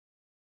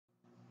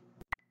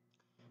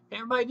Hey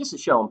everybody, this is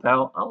Sean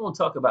Powell. I want to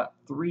talk about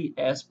three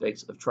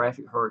aspects of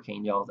Traffic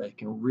Hurricane, y'all, that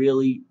can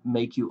really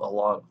make you a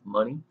lot of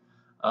money.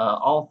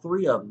 All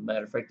three of them,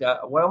 matter of fact.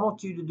 What I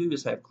want you to do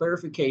is have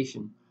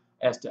clarification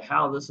as to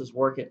how this is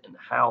working and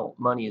how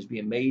money is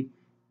being made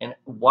and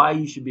why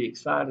you should be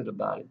excited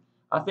about it.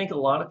 I think a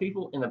lot of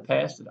people in the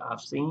past that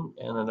I've seen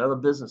in another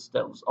business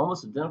that was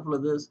almost identical to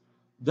this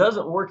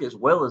doesn't work as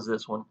well as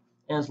this one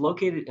and is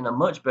located in a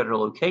much better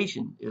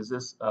location. Is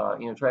this,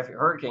 Traffic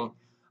Hurricane?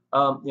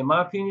 In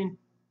my opinion,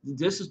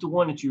 this is the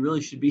one that you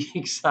really should be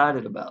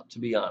excited about, to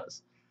be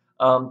honest.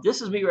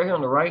 This is me right here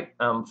on the right.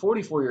 I'm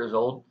 44 years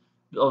old.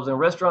 I was in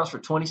restaurants for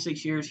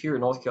 26 years here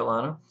in North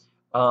Carolina.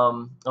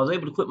 I was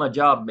able to quit my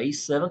job May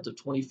 7th of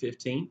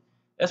 2015.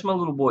 That's my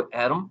little boy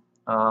Adam.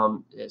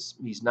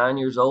 He's 9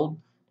 years old,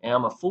 and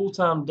I'm a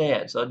full-time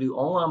dad. So I do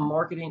online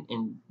marketing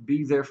and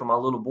be there for my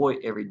little boy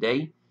every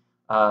day.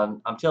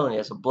 I'm telling you,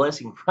 it's a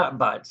blessing right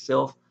by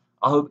itself.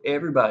 I hope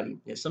everybody,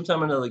 at some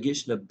time or another,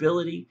 gets an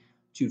ability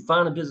to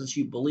find a business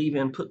you believe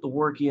in, put the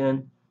work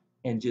in,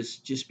 and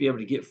just be able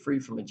to get free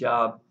from a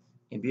job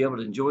and be able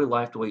to enjoy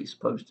life the way it's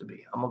supposed to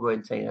be. I'm gonna go ahead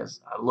and tell you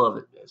this. I love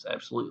it. It's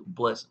absolutely a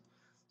blessing.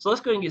 So let's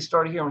go ahead and get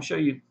started here. I'm gonna show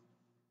you.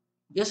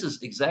 This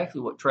is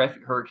exactly what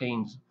Traffic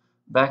Hurricane's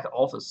back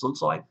office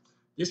looks like.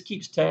 This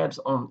keeps tabs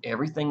on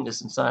everything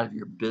that's inside of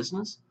your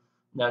business.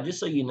 Now, just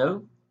so you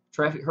know,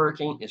 Traffic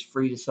Hurricane is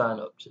free to sign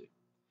up to.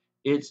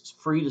 It's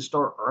free to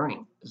start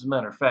earning. As a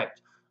matter of fact,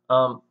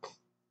 um,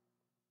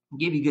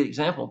 give you a good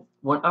example.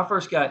 When I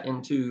first got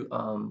into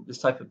this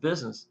type of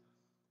business,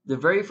 the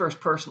very first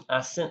person I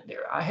sent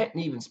there, I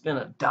hadn't even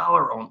spent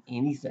 $1 on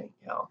anything.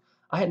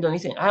 I hadn't done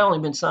anything. I had only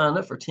been signed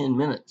up for 10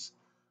 minutes.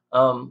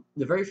 The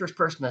very first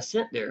person I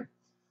sent there,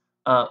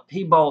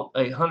 he bought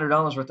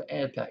 $100 worth of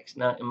ad packs.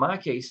 Now, in my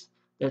case,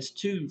 that's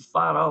two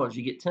 $5.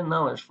 You get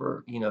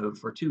 $10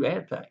 for two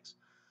ad packs.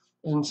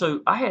 And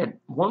so I had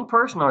one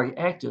person already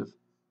active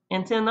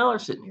and $10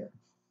 sitting here.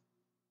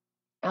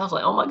 I was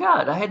like, oh my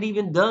God, I hadn't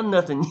even done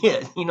nothing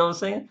yet. You know what I'm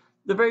saying?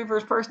 The very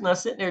first person I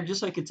sent there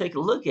just so I could take a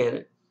look at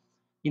it,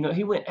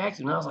 he went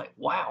active. And I was like,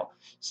 wow.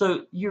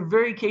 So you're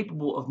very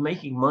capable of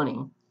making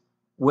money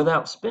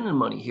without spending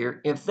money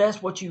here if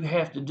that's what you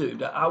have to do.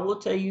 Now, I will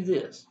tell you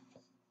this.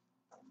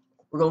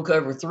 We're going to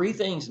cover three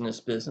things in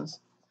this business.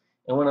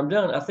 And when I'm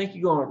done, I think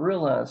you're going to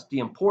realize the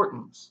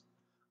importance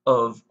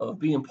of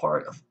being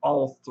part of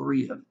all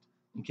three of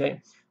it.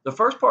 Okay. The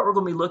first part we're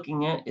going to be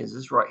looking at is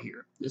this right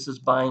here. This is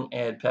buying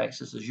ad packs.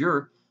 This is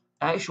your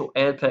actual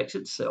ad packs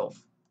itself.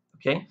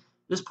 Okay.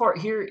 This part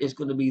here is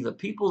going to be the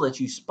people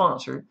that you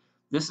sponsor.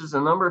 This is the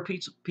number of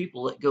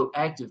people that go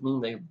active,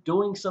 meaning they're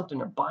doing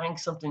something or buying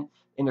something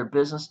in their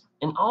business.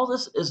 And all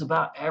this is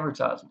about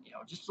advertising,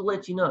 just to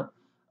let you know.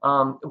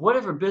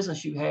 Whatever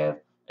business you have,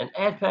 an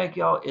ad pack,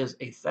 y'all, is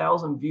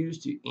 1,000 views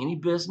to any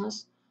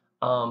business.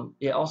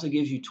 It also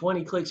gives you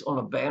 20 clicks on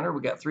a banner.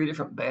 We got three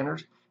different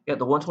banners. You got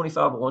the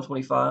 125 by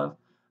 125,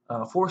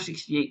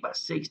 468 by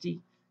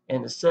 60,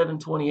 and the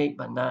 728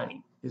 by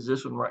 90 is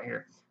this one right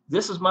here.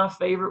 This is my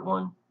favorite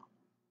one.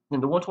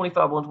 And the 125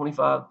 by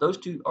 125, those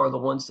two are the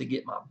ones that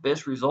get my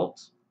best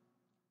results.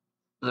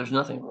 There's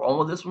nothing wrong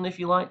with this one if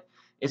you like.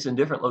 It's in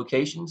different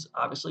locations.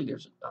 Obviously,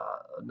 there's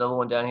another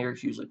one down here.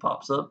 It usually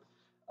pops up.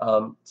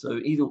 So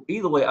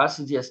either way, I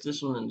suggest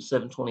this one and the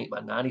 728 by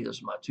 90.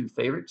 Those are my two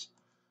favorites.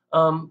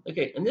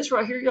 Okay, and this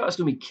right here, y'all, is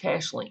going to be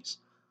cash links.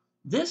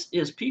 This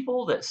is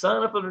people that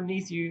sign up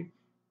underneath you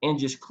and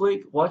just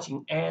click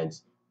watching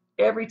ads.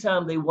 Every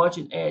time they watch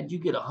an ad, you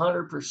get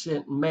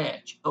 100%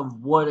 match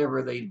of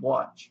whatever they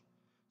watch.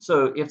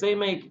 So if they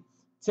make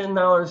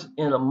 $10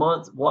 in a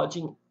month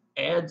watching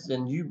ads,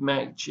 then you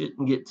match it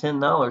and get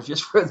 $10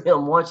 just for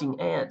them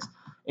watching ads.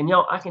 And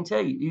y'all, I can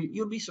tell you,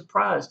 you'll be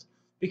surprised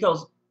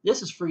because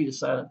this is free to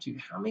sign up to.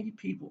 How many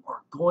people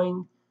are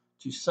going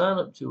to sign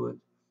up to it,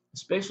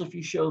 especially if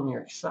you show them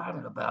you're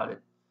excited about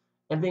it,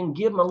 and then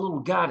give them a little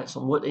guidance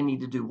on what they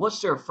need to do.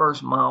 What's their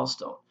first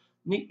milestone?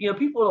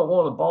 People don't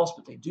want a boss,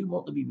 but they do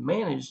want to be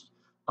managed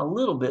a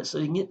little bit so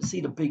they can get to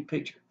see the big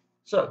picture.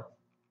 So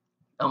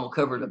I'm going to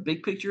cover the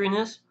big picture in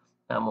this.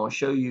 I'm going to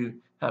show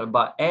you how to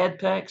buy ad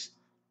packs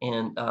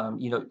and,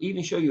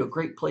 even show you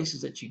great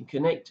places that you can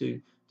connect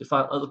to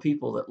find other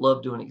people that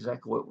love doing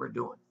exactly what we're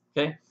doing.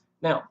 Okay.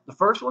 Now, the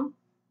first one,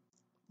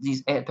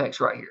 these ad packs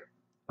right here.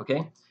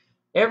 Okay.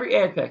 Every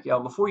ad pack, y'all,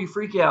 before you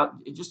freak out,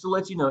 just to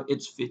let you know,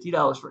 it's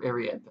 $50 for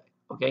every ad pack.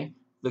 Okay.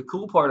 The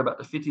cool part about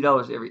the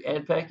 $50 every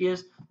ad pack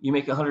is you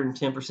make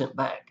 110%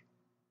 back.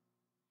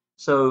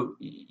 So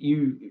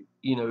you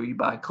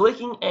by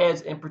clicking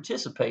ads and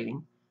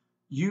participating,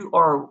 you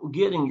are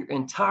getting your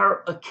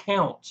entire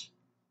account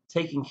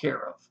taken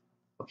care of.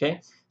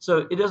 Okay.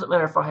 So it doesn't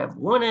matter if I have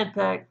one ad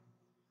pack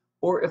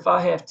or if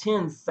I have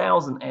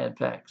 10,000 ad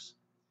packs.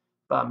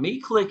 By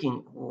me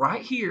clicking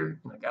right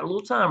here, and I got a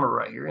little timer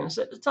right here, and it's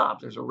at the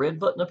top. There's a red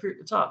button up here at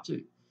the top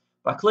too.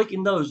 By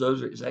clicking those are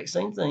the exact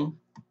same thing.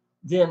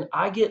 Then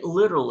I get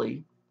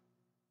literally,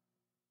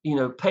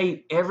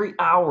 paid every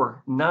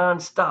hour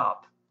nonstop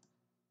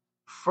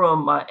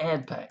from my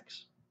ad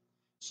packs.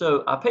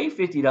 So I pay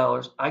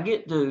 $50. I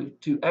get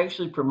to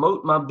actually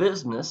promote my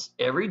business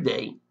every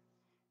day.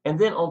 And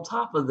then on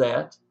top of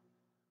that,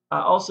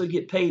 I also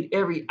get paid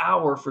every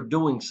hour for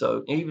doing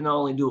so, even though I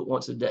only do it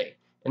once a day.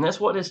 And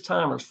that's what this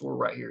timer's for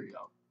right here,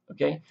 y'all.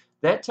 Okay?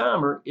 That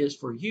timer is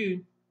for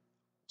you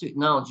to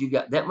acknowledge you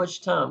got that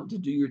much time to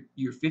do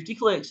your 50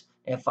 clicks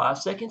at 5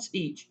 seconds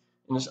each,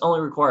 and it's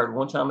only required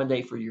one time a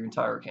day for your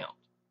entire account.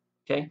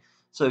 Okay?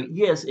 So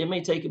yes, it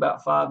may take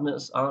about 5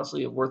 minutes,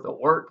 honestly, of worth of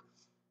work,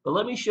 but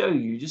let me show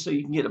you, just so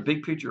you can get a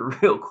big picture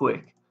real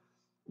quick.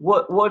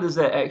 What does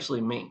that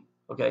actually mean?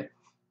 Okay.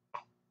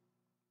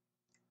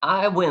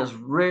 I was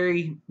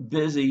very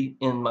busy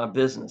in my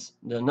business.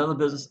 Another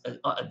business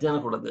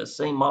identical to this,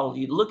 same model.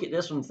 You look at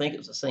this one and think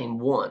it's the same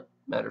one,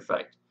 matter of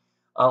fact.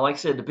 Like I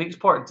said, the biggest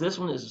part of this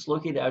one is it's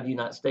located out of the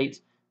United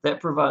States. That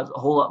provides a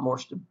whole lot more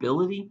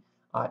stability.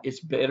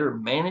 It's better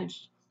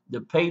managed. The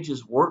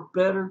pages work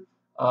better.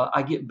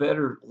 I get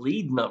better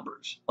lead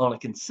numbers on a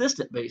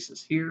consistent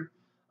basis here,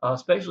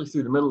 especially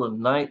through the middle of the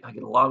night. I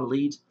get a lot of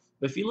leads.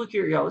 But if you look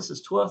here, y'all, this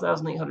is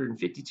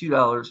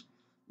 $12,852.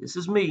 This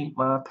is me,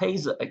 my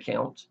Payza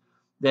account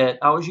that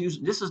I was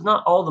using. This is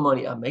not all the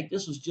money I make.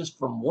 This was just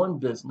from one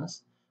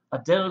business,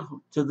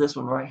 identical to this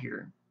one right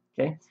here.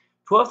 Okay.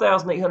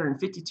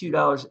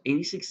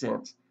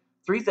 $12,852.86,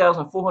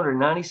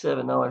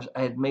 $3,497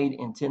 I had made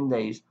in 10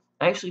 days.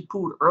 I actually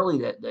pulled early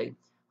that day,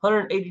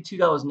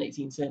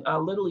 $182.18. I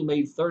literally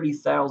made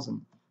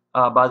 $30,000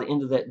 by the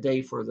end of that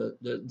day for the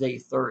day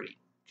 30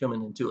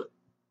 coming into it.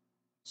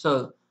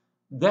 So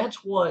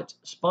that's what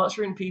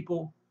sponsoring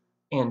people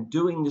and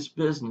doing this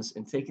business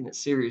and taking it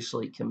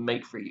seriously can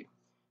make for you.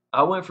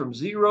 I went from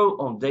zero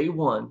on day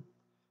one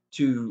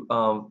to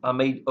I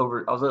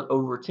was at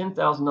over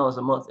 $10,000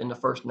 a month in the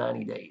first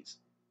 90 days.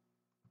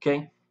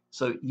 Okay,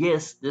 so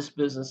yes, this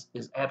business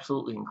is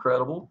absolutely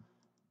incredible.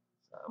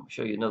 I'll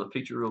show you another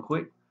picture real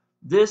quick.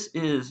 This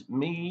is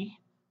me.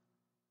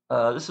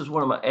 This is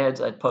one of my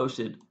ads I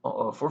posted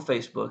for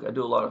Facebook. I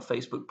do a lot of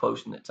Facebook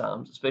posting at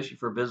times, especially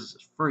for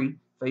businesses free.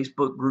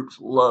 Facebook groups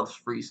loves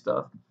free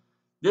stuff.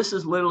 This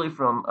is literally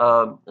from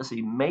let's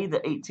see, May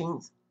the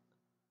 18th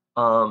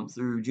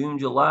through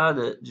July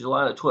the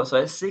 12th. So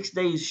that's 6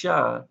 days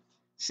shy,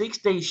 6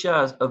 days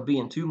shy of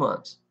being 2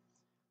 months.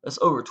 That's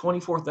over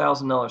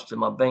 $24,000 to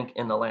my bank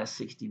in the last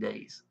 60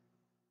 days.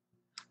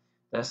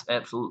 That's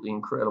absolutely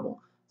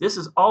incredible. This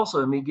is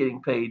also me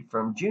getting paid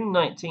from June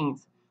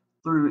 19th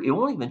through, it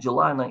won't even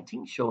July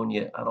 19th showing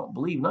yet, I don't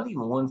believe, not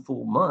even one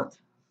full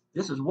month.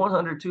 This is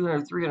 100,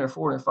 200, 300,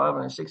 400,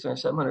 500, 600,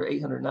 700,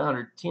 800,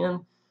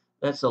 910.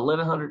 That's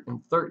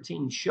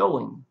 1,113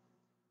 showing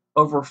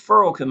of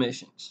referral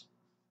commissions,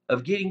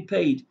 of getting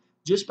paid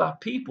just by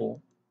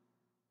people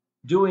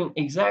doing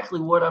exactly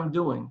what I'm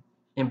doing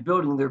and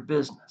building their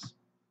business.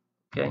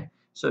 Okay.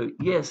 So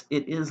yes,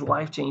 it is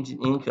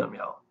life-changing income,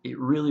 y'all. It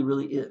really,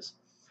 really is.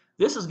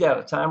 This has got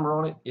a timer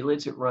on it. It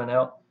lets it run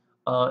out.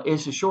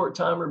 It's a short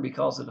timer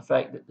because of the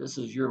fact that this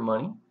is your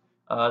money.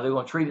 They're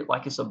going to treat it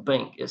like it's a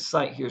bank. Its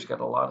site here's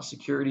got a lot of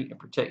security and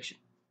protection.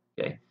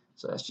 Okay.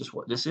 So that's just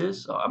what this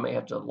is. So I may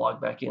have to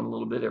log back in a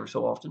little bit every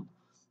so often.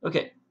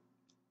 Okay.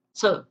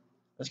 So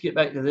let's get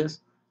back to this.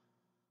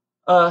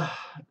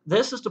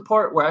 This is the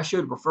part where I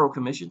showed referral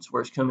commissions,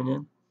 where it's coming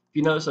in. If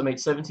you notice, I made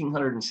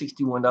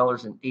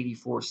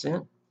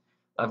 $1,761.84.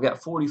 I've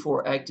got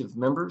 44 active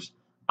members.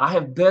 I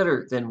have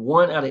better than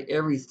 1 out of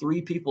every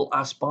 3 people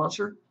I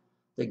sponsor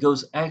that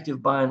goes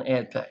active buying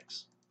ad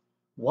packs.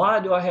 Why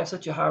do I have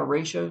such a high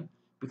ratio?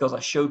 Because I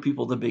show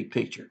people the big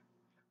picture.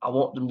 I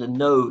want them to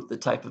know the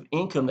type of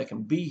income that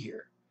can be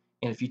here.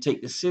 And if you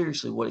take this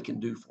seriously, what it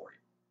can do for you.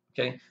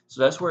 Okay,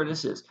 so that's where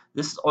this is.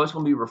 This is always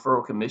going to be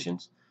referral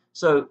commissions.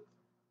 So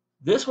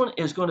this one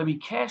is going to be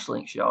cash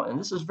links, y'all, and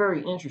this is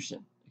very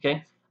interesting.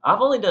 Okay,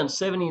 I've only done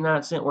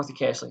 79 cents worth of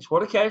cash links.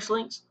 What are cash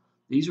links?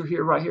 These are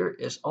here right here.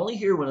 It's only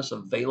here when it's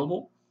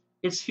available.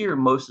 It's here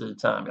most of the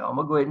time, y'all. I'm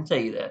gonna go ahead and tell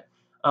you that.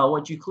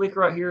 Once you click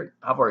right here,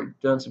 I've already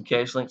done some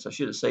cash links. I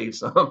should have saved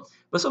some,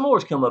 but some more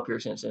has come up here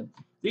since then.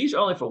 These are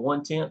only for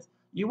 1/10.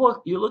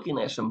 You're looking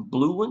at some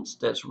blue ones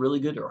that's really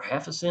good, or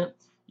half a cent.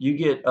 You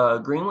get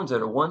green ones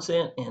that are 1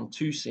 cent and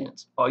 2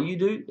 cents. All you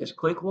do is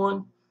click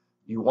one,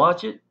 you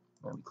watch it.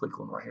 Let me click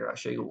one right here. I'll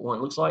show you what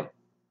one looks like.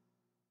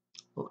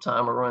 Little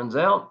timer runs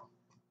out,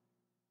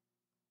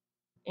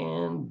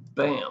 and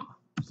bam,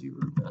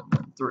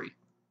 0993.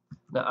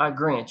 Now I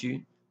grant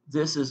you,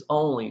 this is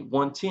only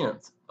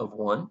 1/10 of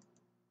one,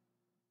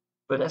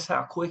 but that's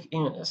how quick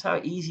and that's how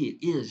easy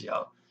it is,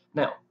 y'all.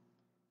 Now,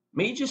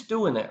 me just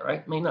doing that,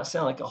 right, may not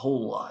sound like a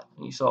whole lot.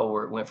 You saw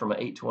where it went from an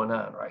 8 to a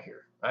 9 right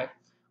here, right?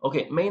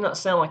 Okay, it may not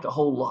sound like a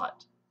whole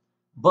lot,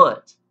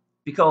 but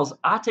because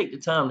I take the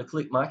time to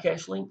click my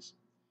cash links,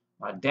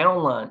 my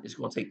downline is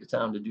going to take the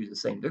time to do the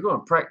same. They're going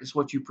to practice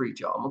what you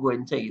preach, y'all. I'm going to go ahead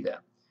and tell you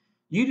that.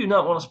 You do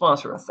not want to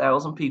sponsor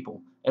 1,000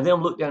 people and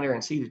then look down there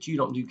and see that you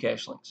don't do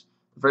cash links.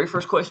 The very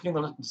first question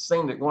they're going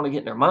to get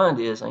in their mind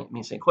is, I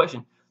mean, same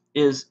question,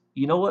 is,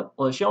 you know what?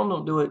 Well, if y'all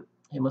don't do it,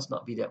 it must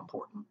not be that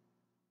important.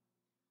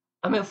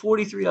 I'm at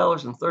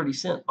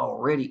 $43.30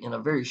 already in a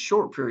very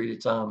short period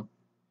of time,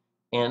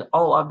 and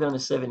all I've done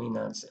is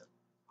 79 cents.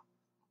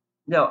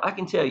 Now I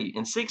can tell you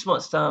in 6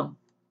 months' time,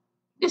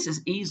 this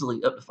is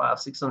easily up to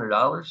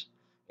 $500–600.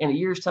 In a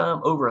year's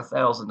time, over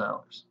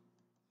 $1,000.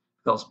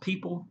 Because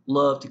people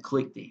love to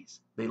click these.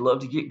 They love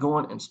to get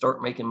going and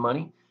start making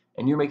money,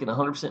 and you're making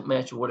 100%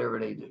 match of whatever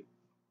they do.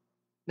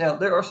 Now,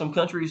 there are some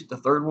countries, the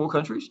third world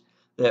countries,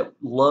 that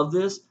love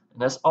this,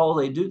 and that's all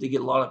they do. They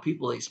get a lot of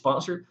people they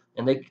sponsor,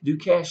 and they do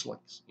cash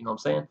links, you know what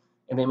I'm saying?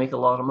 And they make a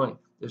lot of money.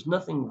 There's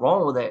nothing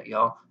wrong with that,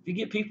 y'all. If you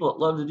get people that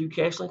love to do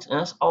cash links, and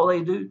that's all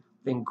they do,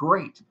 then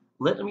great.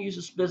 Let them use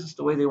this business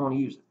the way they want to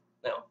use it.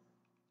 Now,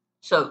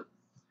 so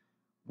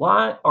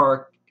why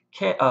are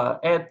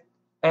ad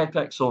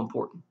packs so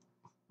important?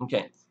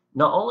 Okay,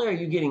 not only are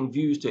you getting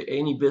views to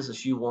any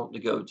business you want to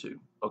go to,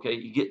 okay,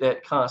 you get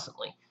that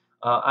constantly.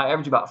 I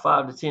average about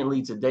 5 to 10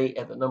 leads a day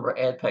at the number of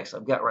ad packs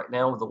I've got right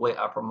now with the way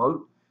I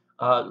promote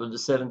with the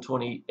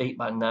 728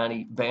 by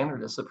 90 banner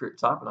that's up here at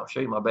the top, and I'll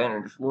show you my banner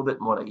in just a little bit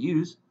and what I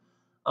use.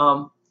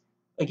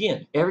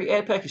 Again, every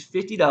ad pack is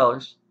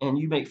 $50 and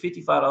you make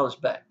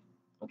 $55 back.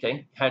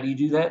 Okay, how do you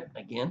do that?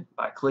 Again,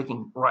 by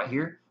clicking right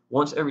here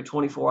once every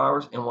 24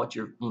 hours and watch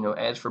your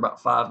ads for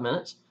about 5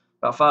 minutes.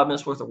 About 5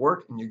 minutes worth of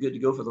work, and you're good to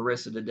go for the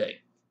rest of the day,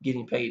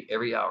 getting paid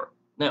every hour.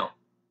 Now,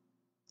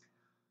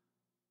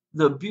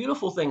 the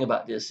beautiful thing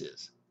about this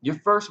is your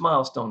first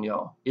milestone,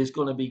 y'all, is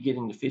going to be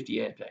getting to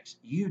 50 ad packs.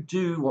 You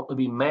do want to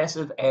be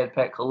massive ad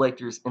pack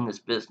collectors in this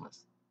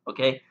business,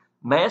 okay?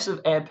 Massive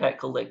ad pack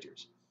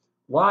collectors.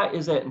 Why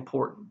is that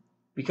important?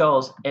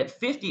 Because at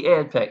 50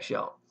 ad packs,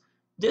 y'all,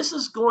 this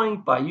is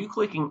going, by you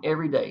clicking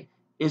every day,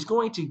 is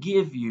going to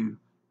give you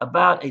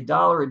about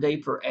 $1 a day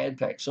per ad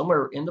pack,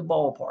 somewhere in the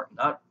ballpark.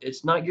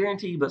 It's not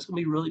guaranteed, but it's going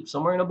to be really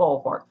somewhere in the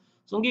ballpark.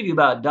 It's going to give you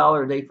about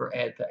 $1 a day per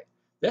ad pack.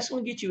 That's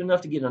going to get you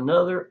enough to get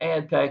another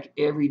ad pack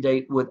every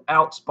day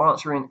without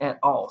sponsoring at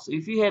all. So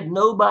if you had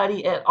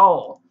nobody at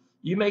all,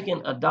 you're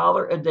making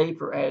 $1 a day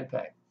per ad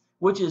pack,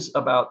 which is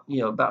about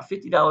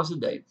 $50 a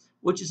day,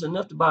 which is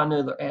enough to buy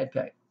another ad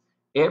pack.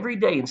 Every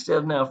day, instead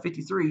of now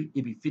 53,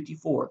 it'd be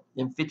 54,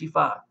 then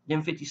 55,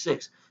 then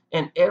 56.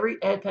 And every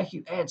ad pack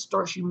you add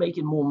starts you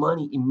making more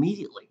money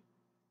immediately,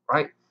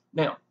 right?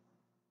 Now,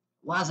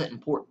 why is that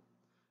important?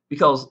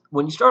 Because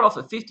when you start off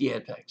at 50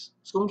 ad packs,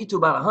 it's going to get to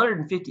about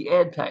 150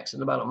 ad packs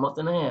in about a month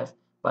and a half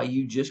by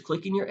you just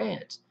clicking your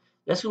ads.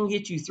 That's going to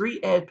get you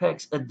 3 ad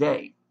packs a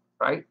day,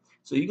 right?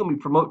 So you're going to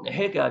be promoting the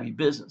heck out of your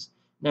business.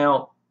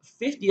 Now,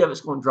 50 of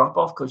it's going to drop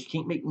off because you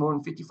can't make more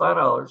than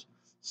 $55.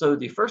 So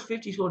the first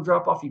 50 is going to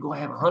drop off. You're going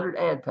to have 100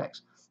 ad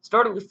packs.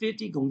 Starting with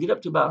 50, going to get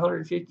up to about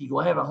 150. You're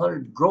going to have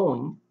 100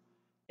 growing,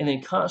 and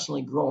then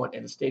constantly growing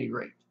at a steady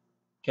rate.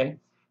 Okay.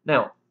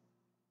 Now,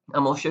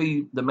 I'm going to show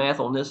you the math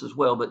on this as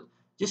well, but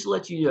just to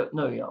let you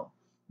know, y'all,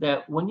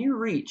 that when you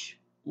reach,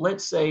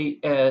 let's say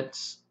at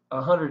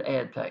 100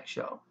 ad packs,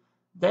 y'all,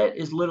 that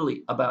is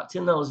literally about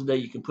 $10 a day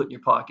you can put in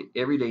your pocket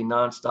every day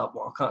nonstop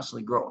while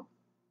constantly growing.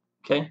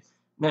 Okay.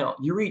 Now,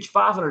 you reach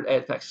 500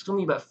 ad packs, it's going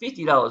to be about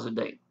 $50 a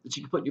day that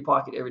you can put in your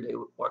pocket every day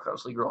while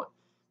constantly growing.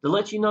 To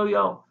let you know,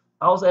 y'all,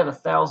 I was at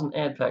 1,000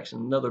 ad packs in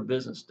another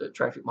business, the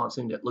Traffic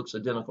Monsoon, that looks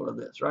identical to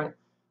this, right? I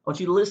want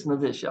you to listen to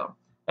this, y'all.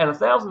 At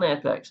 1,000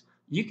 ad packs,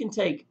 you can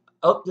take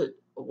up to,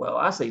 well,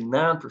 I say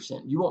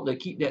 9%. You want to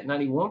keep that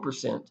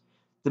 91%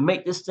 to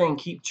make this thing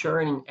keep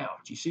churning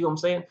out. You see what I'm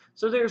saying?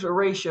 So there's a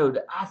ratio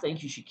that I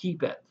think you should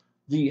keep at.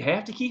 Do you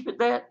have to keep it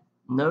that?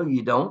 No,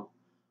 you don't.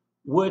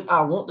 Would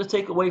I want to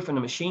take away from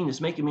the machine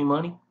that's making me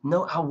money?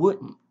 No, I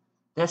wouldn't.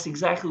 That's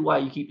exactly why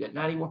you keep that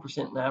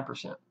 91%,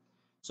 9%.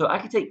 So I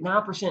can take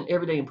 9%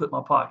 every day and put in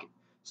my pocket.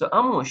 So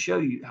I'm going to show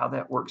you how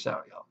that works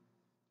out, y'all.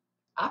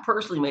 I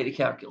personally made a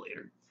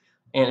calculator.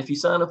 And if you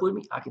sign up with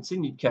me, I can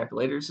send you the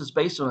calculator. This is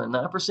based on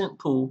a 9%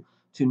 pool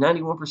to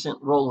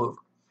 91% rollover.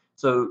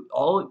 So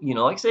all,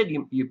 like I said,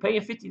 you're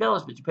paying $50,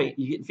 but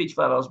you're getting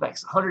 $55 back.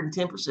 It's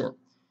 110%.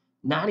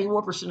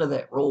 91% of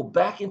that roll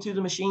back into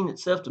the machine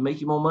itself to make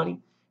you more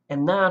money,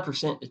 and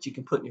 9% that you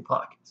can put in your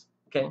pockets.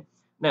 Okay.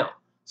 Now,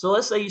 so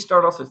let's say you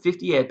start off at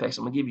 50 ad packs.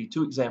 I'm going to give you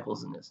 2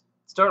 examples in this.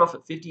 Start off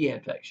at 50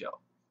 ad packs, y'all.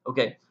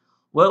 Okay.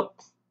 Well,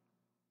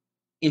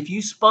 if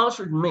you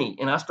sponsored me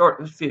and I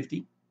start at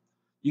 50,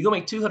 you're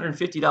going to make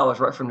 $250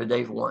 right from the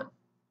day one.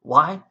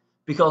 Why?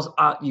 Because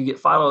you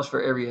get $5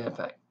 for every ad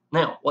pack.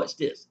 Now, watch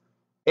this.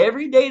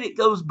 Every day that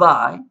goes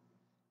by,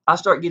 I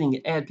start getting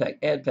an ad pack,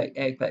 ad pack,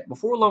 ad pack.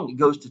 Before long, it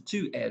goes to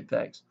 2 ad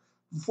packs.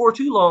 Before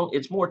too long,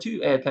 it's more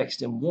 2 ad packs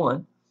than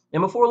 1.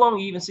 And before long,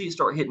 you even see it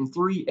start hitting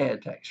 3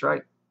 ad packs,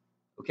 right?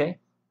 Okay.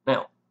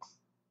 Now,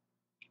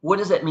 what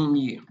does that mean to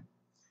you?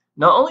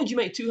 Not only did you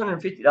make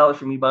 $250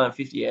 from me buying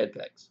 50 ad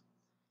packs,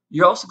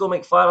 you're also going to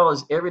make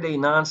 $5 every day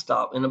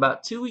nonstop. In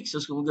about 2 weeks,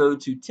 it's going to go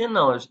to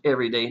 $10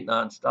 every day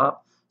nonstop,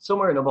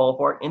 somewhere in the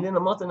ballpark. And then a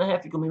month and a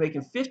half, you're going to be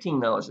making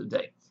 $15 a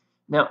day.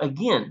 Now,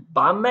 again,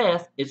 by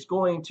math, it's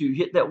going to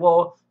hit that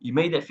wall. You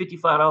made that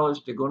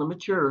 $55. They're going to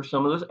mature.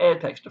 Some of those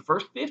ad packs, the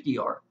first 50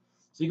 are.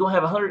 So you're going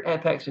to have 100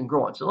 ad packs and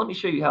growing. So let me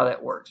show you how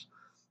that works.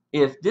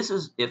 If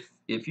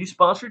you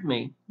sponsored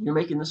me, you're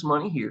making this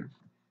money here,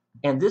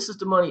 and this is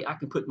the money I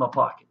can put in my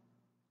pocket.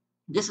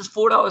 This is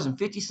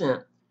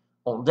 $4.50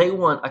 On day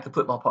one, I could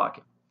put in my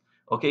pocket.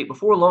 Okay,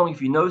 before long,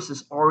 if you notice,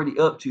 it's already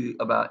up to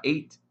about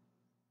 $8,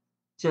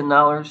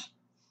 $10.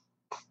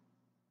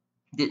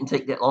 Didn't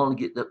take that long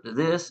to get up to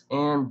this,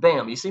 and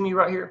bam, you see me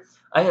right here?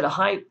 I had a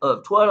height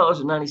of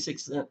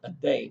 $12.96 a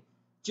day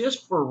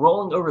just for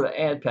rolling over the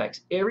ad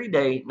packs every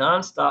day,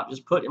 nonstop,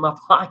 just putting in my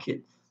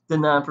pocket the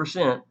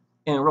 9%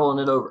 and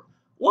rolling it over.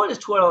 What is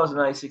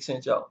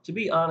 $12.96, y'all? To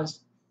be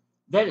honest,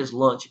 that is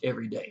lunch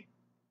every day.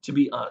 To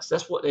be honest,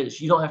 that's what that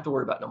is. You don't have to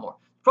worry about no more.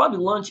 Probably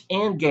lunch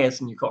and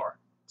gas in your car,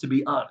 to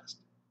be honest,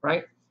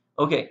 right?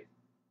 Okay,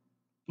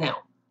 now,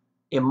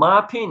 in my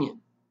opinion,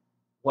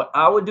 what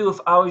I would do if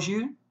I was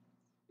you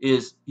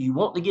is you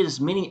want to get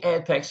as many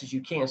ad packs as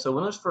you can. So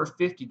when those first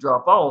 50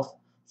 drop off,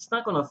 it's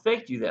not going to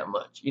affect you that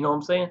much. You know what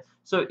I'm saying?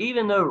 So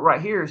even though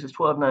right here it says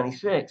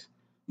 $12.96,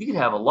 you could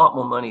have a lot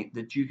more money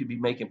that you could be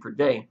making per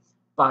day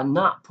by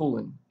not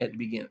pulling at the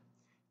beginning.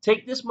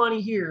 Take this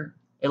money here,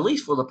 at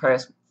least for the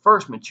past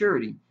first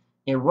maturity,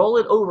 and roll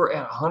it over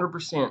at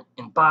 100%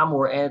 and buy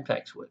more ad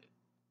packs with it.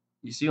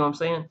 You see what I'm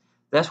saying?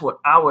 That's what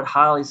I would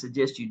highly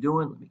suggest you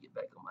doing. Let me get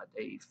back on my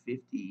day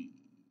 50.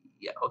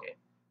 Yeah, okay.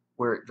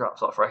 Where it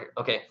drops off right here.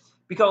 Okay.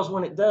 Because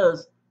when it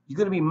does, you're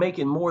going to be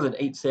making more than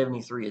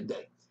 $8.73 a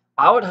day.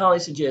 I would highly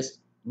suggest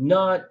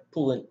not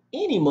pulling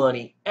any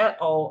money at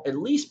all, at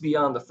least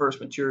beyond the first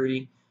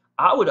maturity.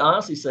 I would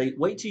honestly say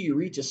wait till you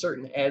reach a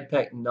certain ad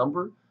pack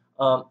number.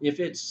 If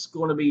it's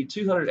going to be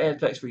 200 ad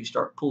packs where you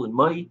start pulling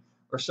money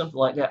or something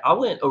like that, I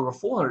went over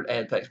 400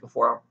 ad packs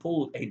before I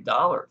pulled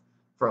 $1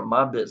 from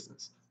my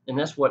business. And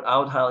that's what I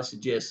would highly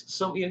suggest.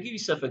 So, give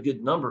yourself a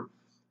good number.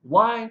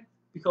 Why?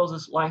 Because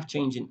it's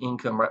life-changing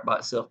income right by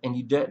itself, and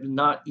you did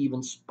not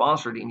even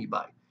sponsor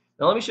anybody.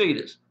 Now, let me show you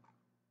this.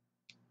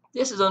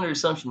 This is under the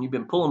assumption you've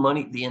been pulling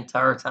money the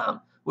entire time,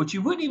 which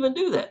you wouldn't even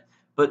do that,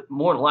 but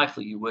more than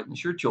likely you wouldn't.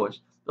 It's your choice.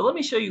 But let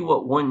me show you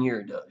what 1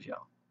 year does,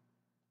 y'all.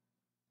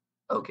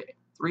 Okay,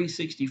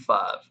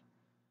 365.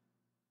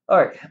 All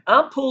right,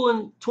 I'm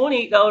pulling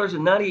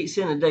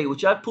 $28.98 a day,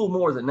 which I'd pull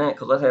more than that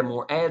because I'd have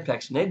more ad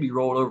packs and they'd be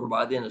rolled over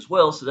by then as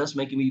well. So that's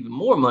making me even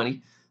more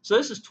money. So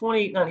this is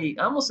 $28.98.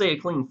 I'm gonna say a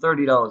clean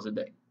 $30 a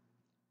day.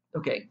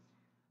 Okay,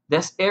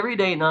 that's every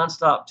day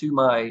nonstop to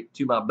my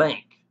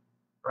bank,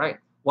 right?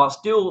 While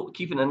still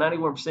keeping a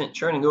 91%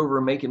 churning over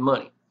and making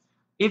money.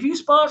 If you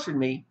sponsored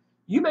me,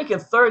 you making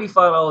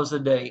 $35 a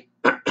day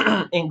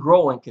and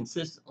growing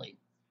consistently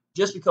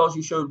just because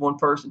you showed one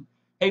person,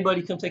 hey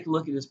buddy, come take a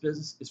look at this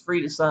business. It's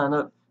free to sign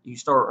up. You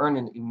start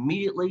earning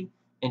immediately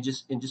and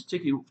just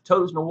stick your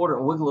toes in the water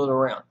and wiggle it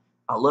around.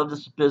 I love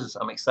this business.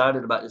 I'm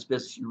excited about this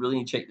business. You really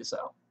need to check this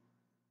out.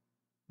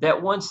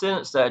 That one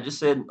sentence that I just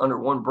said under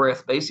one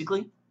breath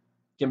basically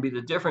can be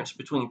the difference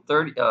between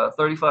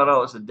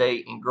 $35 a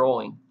day and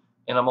growing,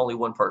 and I'm only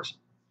one person.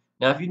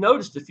 Now, if you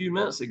noticed a few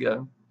minutes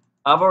ago,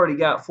 I've already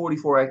got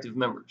 44 active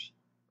members,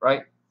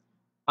 right?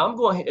 I'm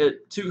going to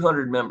hit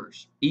 200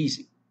 members,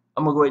 easy.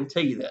 I'm going to go ahead and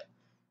tell you that.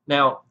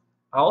 Now,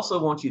 I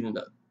also want you to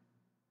know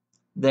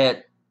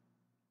that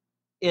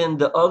in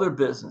the other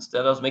business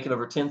that I was making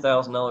over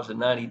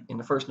 $10,000 in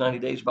the first 90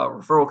 days by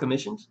referral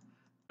commissions,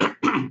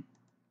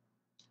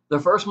 the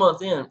first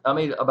month in, I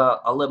made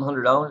about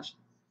 $1,100.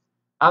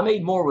 I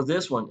made more with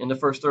this one in the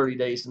first 30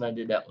 days than I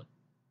did that one.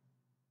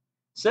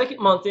 Second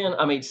month in,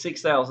 I made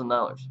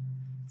 $6,000.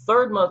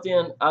 Third month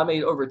in, I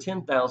made over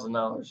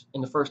 $10,000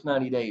 in the first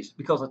 90 days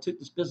because I took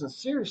this business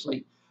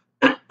seriously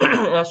and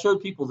I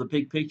showed people the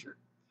big picture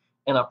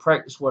and I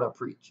practiced what I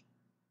preach.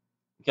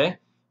 Okay?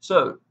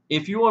 So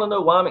if you want to know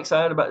why I'm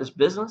excited about this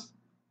business,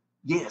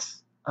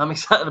 yes, I'm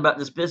excited about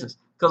this business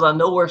because I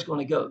know where it's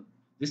going to go.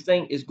 This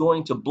thing is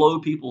going to blow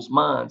people's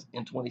minds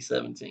in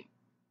 2017.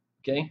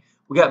 Okay?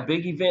 We got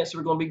big events that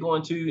we're going to be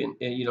going to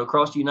and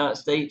across the United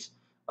States.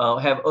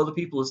 Have other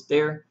people that's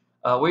there.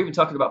 We're even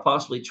talking about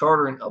possibly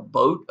chartering a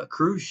boat, a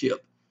cruise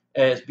ship,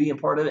 as being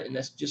part of it, and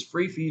that's just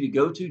free for you to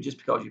go to just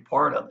because you're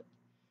part of it.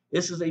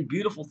 This is a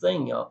beautiful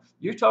thing, y'all.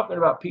 You're talking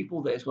about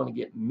people that's going to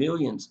get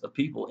millions of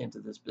people into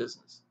this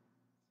business.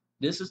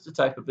 This is the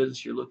type of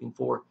business you're looking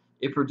for.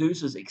 It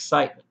produces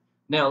excitement.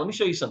 Now, let me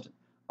show you something.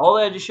 All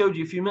that I just showed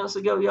you a few minutes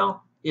ago,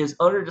 y'all, is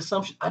under the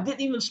assumption I didn't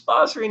even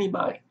sponsor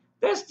anybody.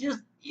 That's just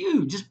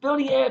you, just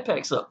building ad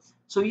packs up.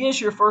 So yes,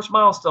 your first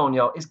milestone,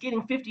 y'all, is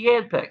getting 50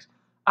 ad packs.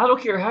 I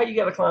don't care how you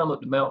got to climb up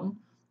the mountain.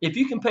 If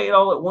you can pay it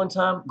all at one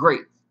time,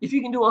 great. If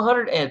you can do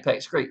 100 ad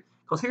packs, great.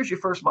 Because here's your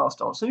first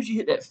milestone. As soon as you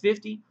hit that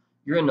 50,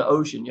 you're in the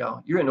ocean,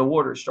 y'all. You're in the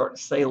water starting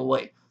to sail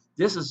away.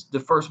 This is the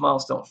first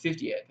milestone,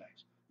 50 ad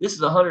packs. This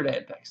is 100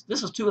 ad packs.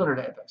 This is 200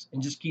 ad packs,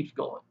 and just keeps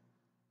going.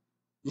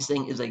 This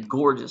thing is a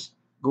gorgeous,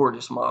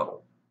 gorgeous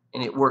model,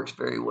 and it works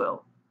very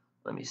well.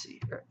 Let me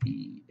see here.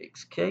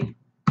 EXK.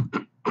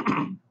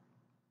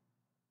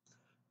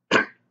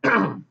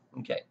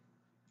 Okay.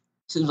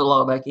 As soon as I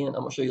log back in, I'm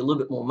going to show you a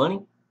little bit more money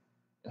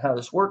and how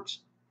this works.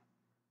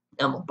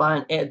 I'm going to buy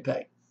an ad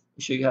pack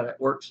and show you how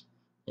that works,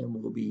 and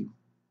we'll be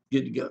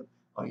good to go.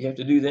 All you have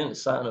to do then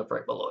is sign up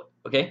right below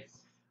it. Okay.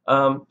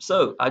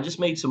 So I just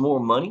made some more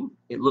money.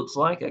 It looks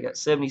like I got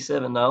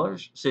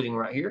 $77 sitting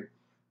right here.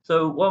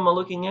 So what am I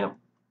looking at?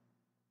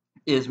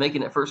 is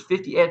making that first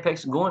 50 ad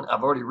packs and going.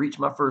 I've already reached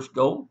my first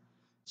goal.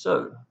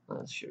 So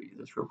let's show you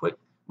this real quick.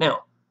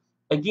 Now,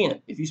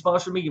 again, if you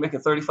sponsor me, you're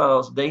making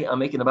 $35 a day. I'm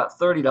making about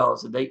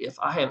 $30 a day if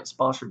I haven't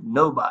sponsored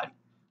nobody.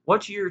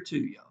 What's year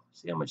two, y'all?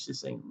 See how much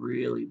this thing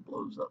really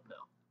blows up now.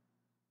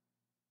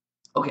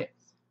 Okay.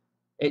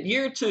 At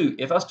year two,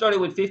 if I started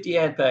with 50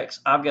 ad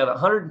packs, I've got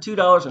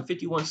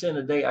 $102.51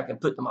 a day I can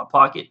put in my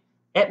pocket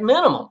at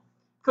minimum.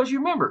 Because you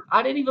remember,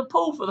 I didn't even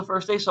pull for the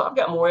first day, so I've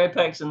got more ad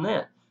packs than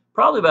that.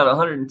 Probably about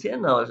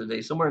 $110 a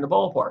day, somewhere in the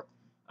ballpark.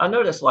 I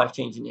know that's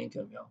life-changing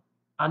income, y'all.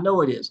 I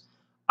know it is.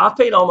 I've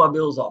paid all my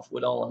bills off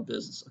with online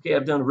business. Okay,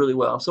 I've done really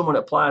well. I'm someone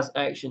that applies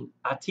action.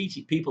 I teach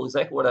people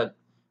exactly what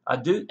I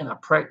do, and I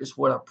practice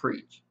what I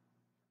preach.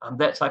 I'm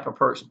that type of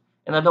person.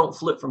 And I don't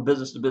flip from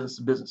business to business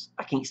to business.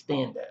 I can't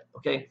stand that,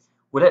 okay?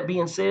 With that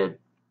being said,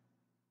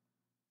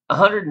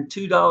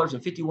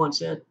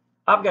 $102.51,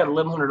 I've got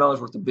 $1,100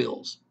 worth of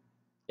bills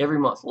every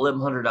month,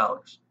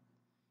 $1,100.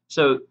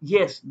 So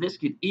yes, this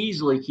could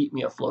easily keep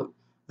me afloat.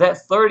 That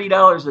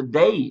 $30 a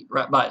day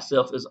right by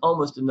itself is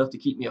almost enough to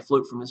keep me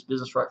afloat from this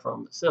business right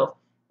from itself.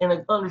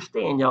 And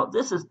understand, y'all,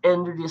 this is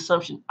under the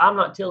assumption I'm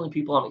not telling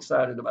people I'm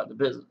excited about the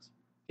business.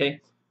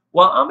 Okay.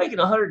 While I'm making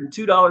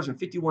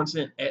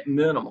 $102.51 at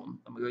minimum,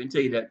 I'm going to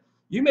tell you that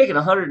you're making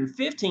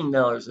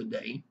 $115 a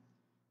day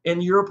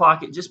in your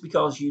pocket just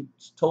because you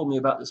told me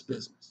about this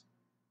business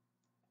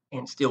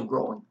and still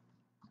growing.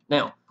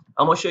 Now,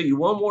 I'm going to show you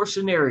one more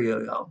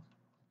scenario, y'all.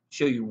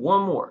 Show you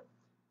one more.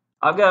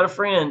 I've got a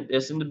friend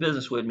that's in the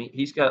business with me.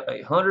 He's got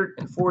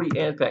 140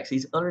 ad packs.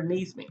 He's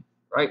underneath me,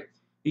 right?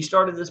 He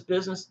started this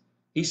business.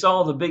 He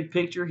saw the big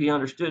picture. He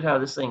understood how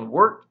this thing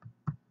worked.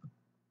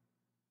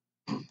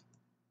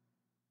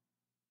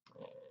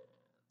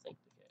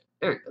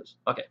 There it goes.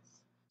 Okay.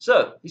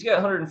 So he's got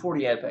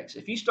 140 ad packs.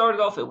 If you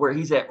started off at where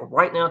he's at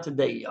right now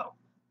today, y'all,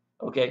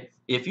 okay,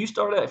 if you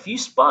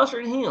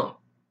sponsored him,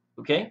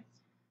 okay,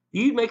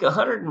 you'd make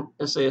 100,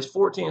 let's say it's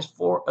 14, it's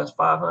 4, that's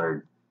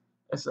 500,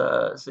 that's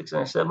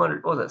 600,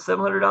 700, what was that,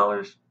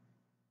 $700?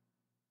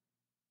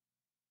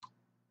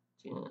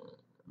 I'm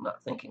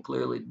not thinking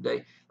clearly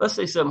today. Let's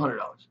say $700,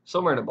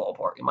 somewhere in the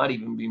ballpark. It might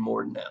even be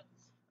more than that.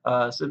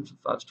 7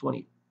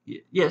 20,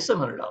 yeah,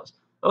 $700.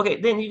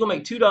 Okay, then you're gonna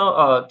make two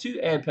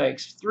ad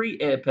packs,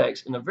 3 ad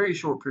packs in a very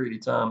short period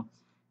of time,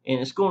 and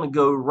it's going to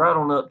go right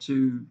on up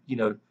to,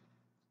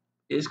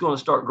 it's going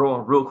to start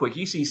growing real quick.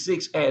 You see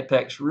 6 ad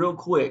packs real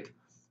quick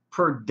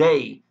per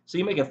day, so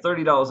you're making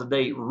 $30 a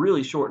day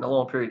really short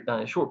in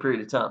a short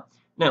period of time.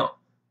 Now,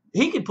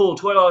 he could pull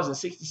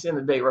 $12.60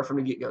 a day right from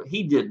the get-go.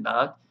 He did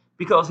not,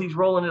 because he's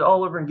rolling it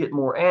all over and getting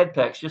more ad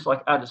packs, just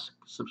like I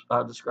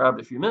described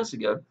a few minutes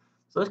ago.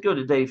 So let's go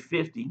to day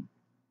 50.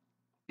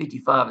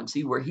 55 and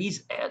see where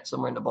he's at,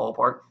 somewhere in the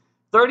ballpark.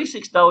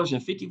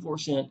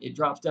 $36.54. It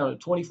drops down to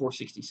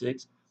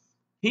 $24.66.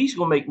 He's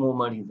going to make more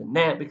money than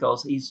that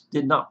because he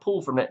did not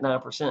pull from that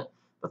 9%.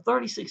 But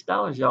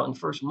 $36, y'all, in the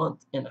first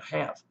month and a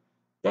half,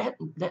 that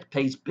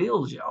pays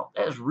bills, y'all.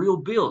 That's real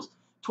bills.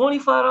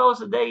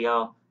 $25 a day,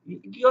 y'all.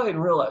 You go ahead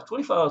and realize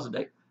 $25 a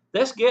day.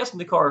 That's gas in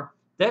the car.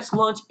 That's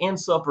lunch and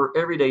supper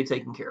every day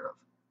taken care of,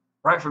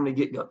 right from the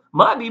get-go.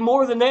 Might be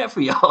more than that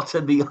for y'all,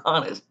 to be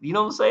honest. You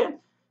know what I'm saying?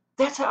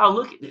 That's how I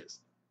look at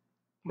this.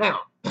 Now,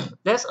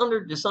 that's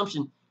under the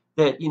assumption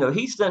that,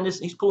 he's done this,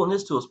 he's pulling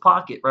this to his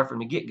pocket right from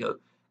the get-go.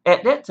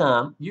 At that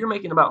time, you're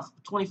making about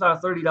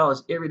 $25,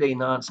 $30 every day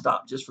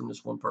nonstop just from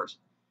this one person.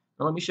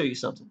 Now, let me show you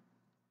something.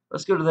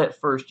 Let's go to that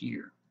first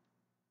year.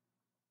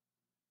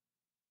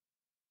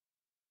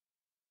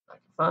 I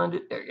can find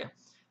it. There you go.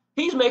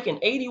 He's making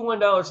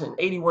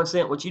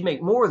 $81.81, which he'd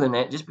make more than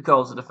that just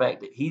because of the fact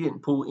that he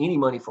didn't pull any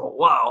money for a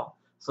while.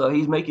 So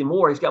he's making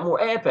more. He's got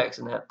more ad packs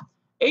than that.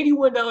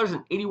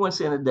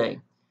 $81.81 a day.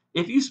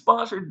 If you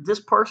sponsored this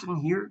person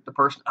here, the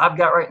person I've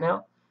got right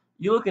now,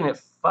 you're looking at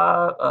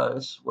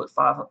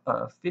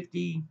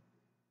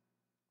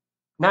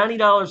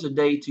 $90 a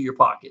day to your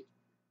pocket.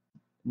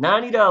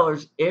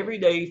 $90 every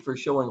day for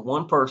showing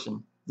one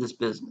person this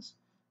business.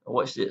 Now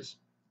watch this.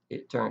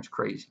 It turns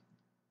crazy.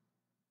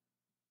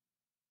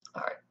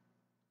 All right.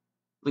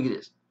 Look at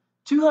this.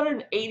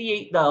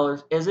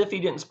 $288 as if he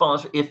didn't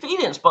sponsor. If he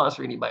didn't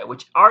sponsor anybody,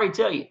 which I already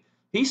tell you,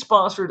 he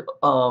sponsored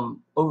over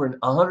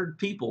 100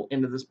 people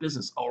into this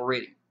business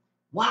already.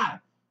 Why?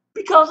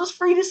 Because it's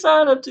free to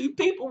sign up to.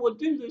 People will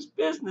do this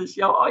business,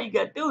 y'all. All you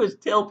got to do is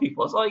tell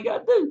people. That's all you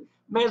got to do.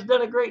 Man's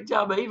done a great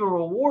job. I even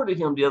rewarded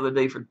him the other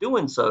day for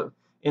doing so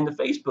in the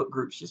Facebook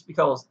groups, just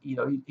because he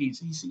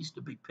sees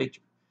the big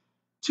picture.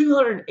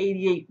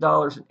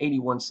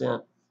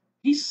 $288.81.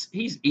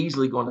 He's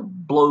easily going to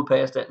blow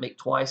past that, make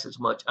twice as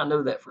much. I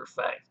know that for a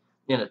fact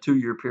in a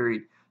 2-year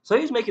period. So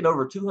he's making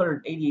over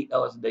 $288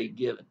 a day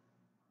given.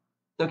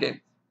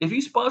 Okay, if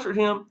you sponsored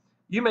him,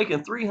 you're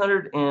making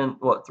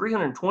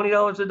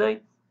 $320 a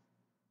day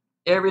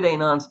every day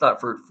nonstop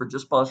for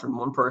just sponsoring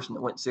one person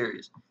that went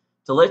serious.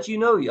 To let you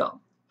know,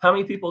 y'all, how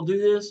many people do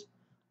this?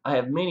 I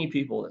have many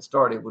people that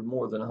started with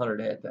more than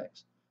 100 ad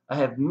packs. I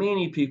have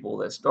many people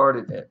that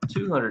started at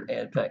 200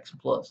 ad packs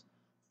plus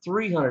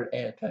 300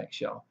 ad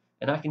packs, y'all.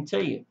 And I can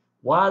tell you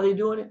why they're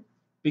doing it.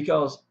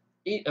 because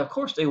of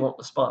course they want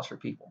to sponsor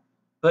people,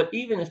 but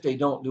even if they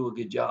don't do a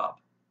good job,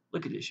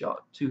 look at this, y'all.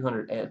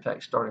 200 ad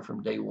packs starting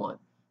from day one.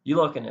 You're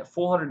looking at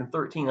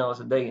 $413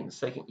 a day in the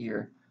second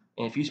year,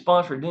 and if you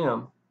sponsor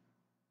them,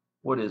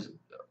 what is it?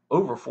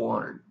 Over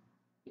 400?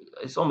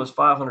 It's almost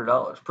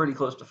 $500, pretty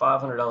close to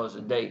 $500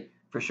 a day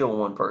for showing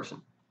one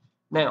person.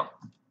 Now,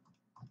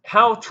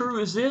 how true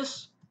is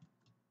this?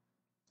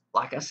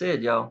 Like I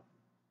said, y'all,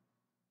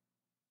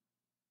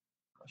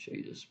 I'll show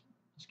you this.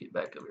 Let's get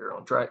back up here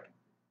on track.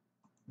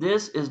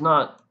 This is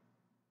not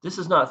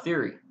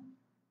theory.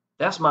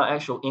 That's my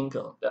actual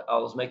income that I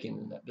was making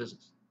in that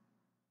business.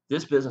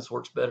 This business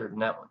works better than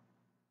that one,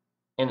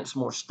 and it's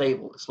more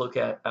stable. It's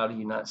located out of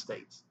the United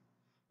States.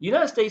 The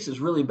United States is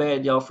really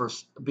bad, y'all,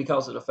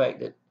 because of the fact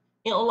that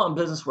online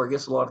business where it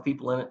gets a lot of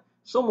people in it.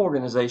 Some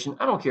organization,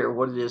 I don't care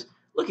what it is.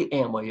 Look at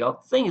Amway, y'all.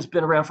 The thing has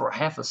been around for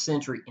half a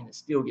century, and it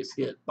still gets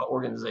hit by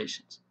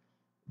organizations.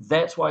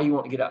 That's why you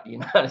want to get out of the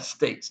United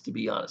States, to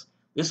be honest.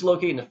 This is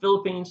located in the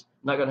Philippines.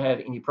 Not going to have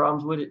any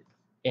problems with it.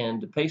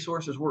 And the pay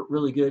sources work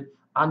really good.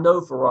 I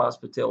know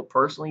Faraz Patel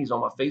personally. He's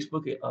on my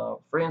Facebook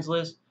friends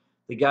list.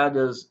 The guy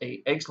does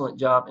an excellent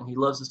job, and he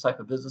loves this type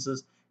of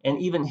businesses. And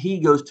even he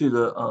goes to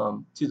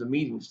the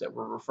meetings that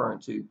we're referring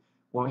to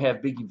when we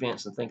have big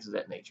events and things of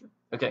that nature.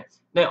 Okay.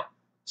 Now,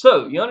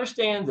 so you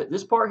understand that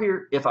this part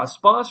here, if I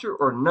sponsor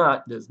or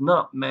not, does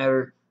not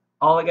matter.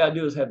 All I got to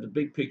do is have the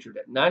big picture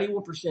that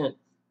 91%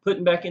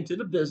 putting back into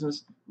the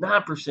business,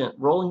 9%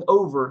 rolling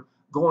over,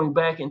 going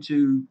back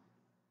into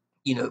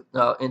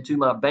into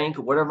my bank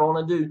or whatever I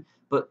want to do.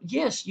 But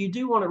yes, you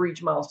do want to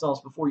reach milestones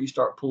before you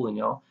start pulling,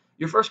 y'all.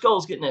 Your first goal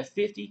is getting that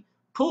 50.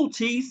 Pull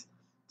teeth,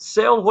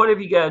 sell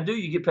whatever you got to do.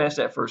 You get past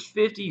that first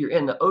 50, you're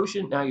in the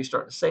ocean. Now you're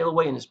starting to sail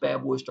away, and this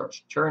bad boy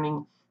starts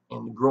churning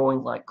and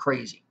growing like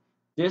crazy.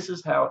 This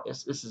is how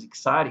this is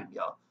exciting,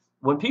 y'all.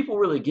 When people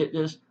really get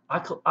this,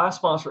 I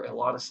sponsor a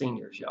lot of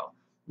seniors, y'all.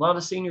 A lot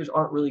of seniors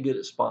aren't really good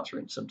at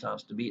sponsoring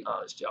sometimes, to be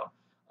honest, y'all.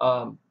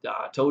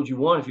 I told you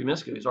one, if you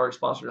missed it, he's already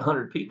sponsored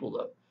 100 people,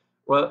 though.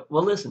 Well,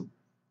 listen,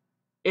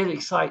 it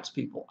excites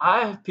people.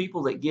 I have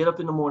people that get up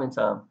in the morning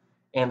time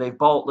and they've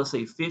bought, let's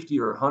say, 50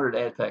 or 100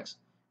 ad packs,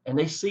 and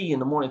they see in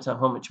the morning time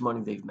how much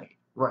money they've made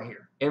right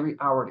here. Every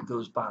hour that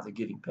goes by, they're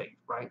getting paid,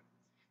 right?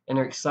 And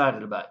they're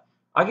excited about it.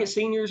 I get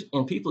seniors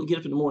and people that get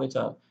up in the morning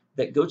time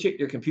that go check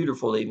their computer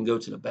before they even go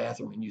to the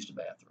bathroom and use the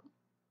bathroom.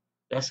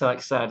 That's how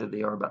excited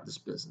they are about this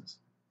business.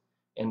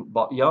 And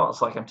y'all,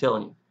 it's like I'm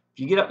telling you, if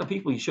you get out to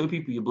people, you show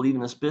people you believe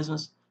in this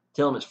business,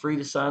 tell them it's free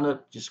to sign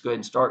up, just go ahead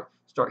and start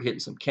hitting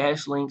some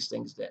cash links,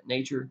 things of that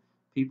nature.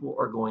 People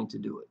are going to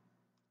do it.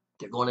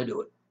 They're going to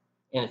do it.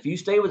 And if you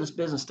stay with this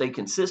business, stay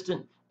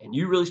consistent, and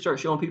you really start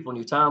showing people on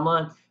your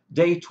timeline,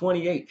 day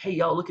 28, hey,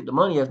 y'all, look at the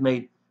money I've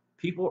made.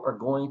 People are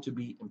going to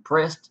be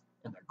impressed,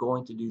 and they're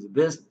going to do the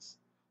business.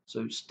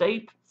 So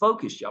stay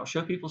focused, y'all.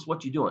 Show people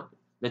what you're doing,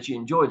 that you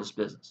enjoy this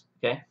business,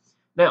 okay?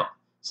 Now,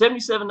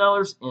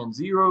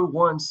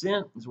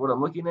 $77.01 is what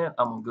I'm looking at.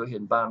 I'm going to go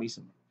ahead and buy me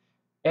some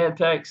ad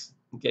packs.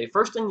 Okay,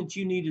 first thing that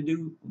you need to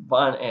do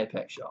buying an ad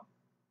pack, y'all,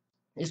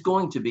 is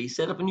going to be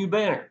set up a new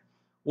banner.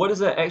 What does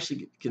that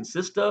actually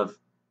consist of?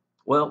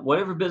 Well,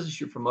 whatever business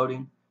you're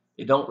promoting,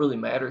 it don't really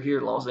matter here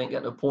as long as they ain't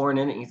got no porn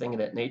in it, anything of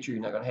that nature.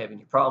 You're not going to have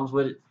any problems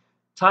with it.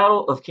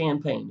 Title of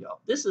campaign, y'all.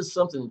 This is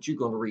something that you're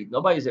going to read.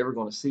 Nobody's ever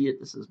going to see it.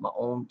 This is my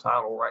own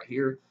title right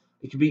here.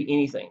 It could be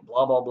anything.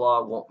 Blah, blah,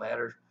 blah. Won't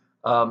matter.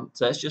 So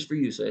that's just for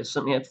you. So it's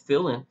something you have to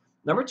fill in.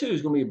 Number two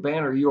is going to be a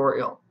banner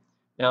URL.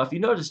 Now, if you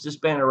notice this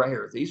banner right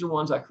here, these are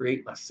ones I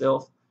create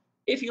myself.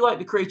 If you like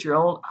to create your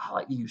own, I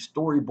like to use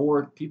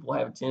storyboard. People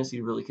have a tendency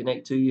to really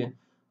connect to you,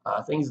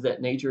 things of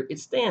that nature. It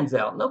stands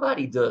out.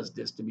 Nobody does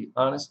this, to be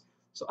honest.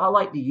 So I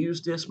like to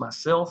use this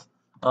myself.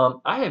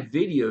 I have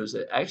videos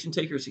at Action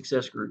Taker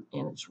Success Group,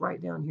 and it's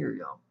right down here,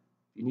 y'all.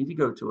 You need to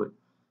go to it.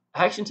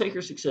 Action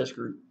Taker Success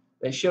Group.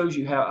 That shows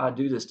you how I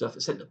do this stuff.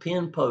 It's at the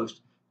pinned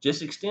post.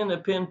 Just extend the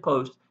pinned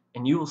post,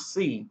 and you will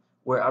see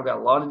where I've got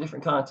a lot of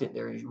different content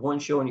there. One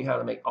showing you how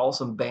to make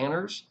awesome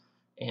banners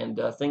and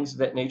things of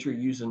that nature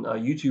using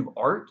YouTube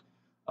art,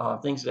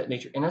 things of that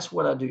nature. And that's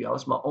what I do, y'all.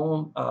 It's my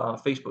own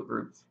Facebook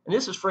group. And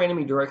this is friending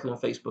me directly on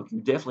Facebook. You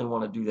definitely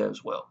want to do that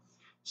as well.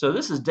 So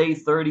this is day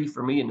 30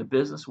 for me in the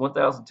business,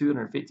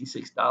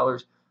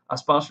 $1,256. I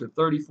sponsored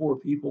 34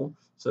 people.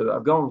 So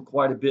I've gone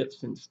quite a bit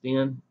since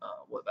then.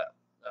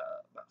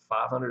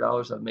 About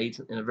 $500 I've made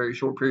in a very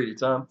short period of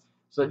time.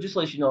 So it just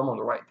lets you know I'm on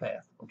the right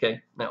path.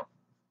 Okay. Now,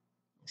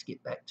 let's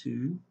get back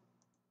to,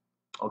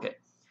 okay.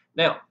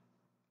 Now,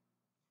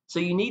 so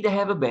you need to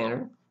have a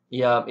banner.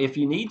 Yeah, if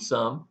you need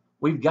some,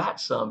 we've got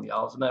some,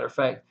 y'all. As a matter of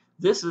fact,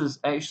 this is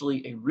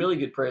actually a really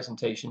good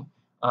presentation.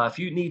 If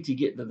you need to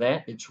get to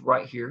that, it's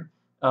right here.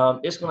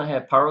 It's going to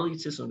have power lead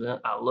systems in it.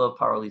 I love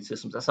power lead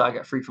systems. That's how I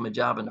got free from a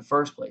job in the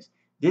first place.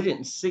 Did it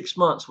in 6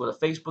 months with a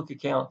Facebook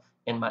account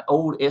and my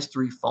old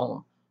S3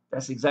 phone.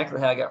 That's exactly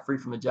how I got free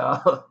from a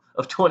job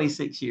of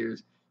 26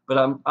 years.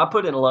 But I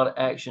put in a lot of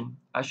action.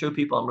 I show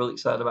people I'm really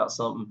excited about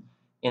something,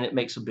 and it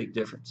makes a big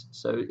difference.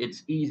 So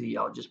it's easy,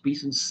 y'all. Just be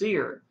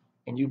sincere,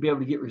 and you'll be able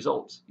to get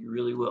results. You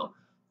really will.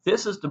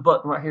 This is the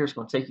button right here. It's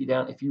going to take you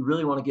down. If you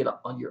really want to get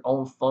on your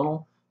own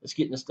funnel, that's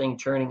getting this thing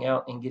churning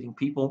out and getting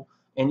people,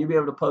 and you'll be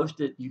able to post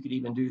it. You could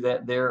even do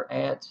that there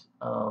at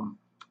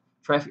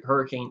Traffic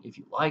Hurricane if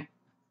you like.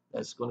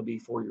 That's going to be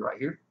for you right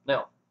here.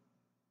 Now,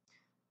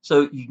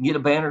 so you can get a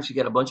banner. So you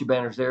got a bunch of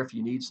banners there if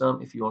you need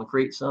some. If you want to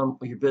create some,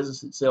 or your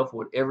business itself,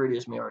 whatever it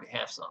is, may already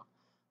have some.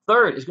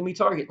 Third is going to be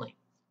target link.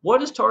 What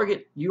does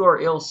target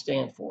URL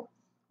stand for?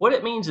 What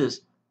it means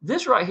is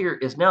this right here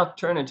is now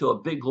turned into a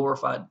big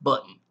glorified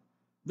button.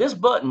 This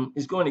button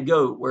is going to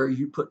go where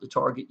you put the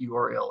target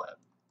URL at.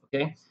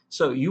 Okay,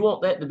 so you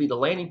want that to be the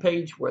landing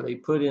page where they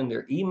put in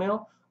their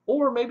email,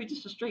 or maybe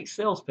just a straight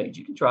sales page.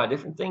 You can try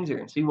different things there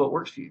and see what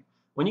works for you.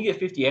 When you get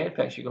 50 ad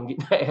packs, you're going to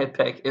get that ad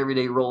pack every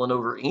day rolling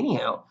over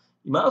anyhow.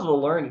 You might as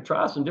well learn to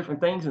try some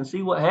different things and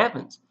see what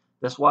happens.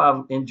 That's why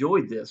I've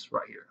enjoyed this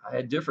right here. I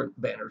had different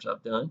banners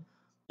I've done.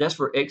 That's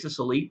for Exis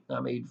Elite. I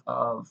made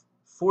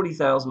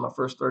 40,000 my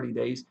first 30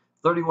 days,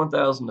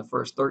 31,000 the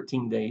first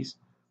 13 days.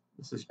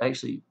 This is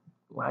actually,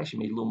 well, I actually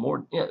made a little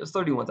more. Yeah, it's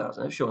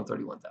 31,000. It's showing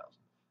 31,000.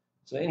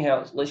 So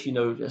anyhow, it lets you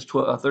know that's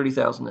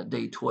 30,000 at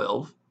day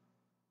 12.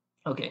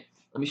 Okay,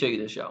 let me show you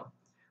this, y'all.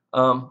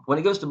 When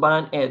it goes to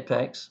buying ad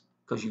packs,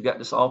 because you've got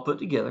this all put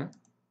together,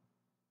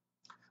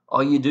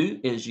 all you do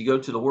is you go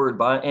to the word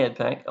buy ad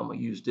pack. I'm going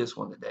to use this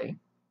one today.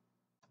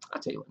 I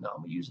tell you what, no, I'm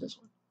going to use this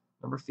one,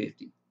 number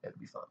 50. That'd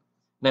be fun.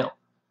 Now,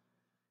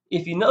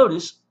 if you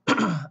notice,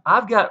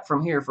 I've got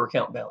from here for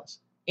account balance.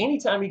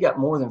 Anytime you got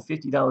more than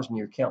 $50 in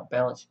your account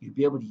balance, you'll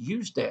be able to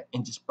use that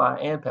and just buy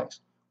ad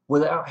packs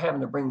without having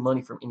to bring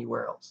money from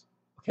anywhere else.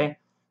 Okay,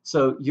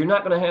 so you're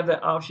not going to have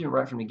that option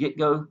right from the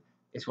get-go.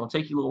 It's going to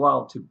take you a little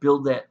while to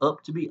build that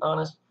up, to be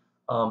honest.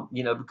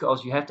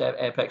 Because you have to have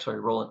ad packs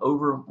already rolling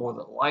over. More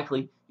than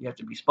likely, you have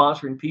to be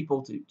sponsoring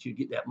people to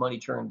get that money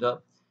turned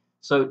up.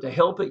 So to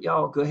help it,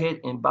 y'all, go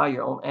ahead and buy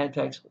your own ad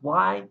packs.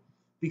 Why?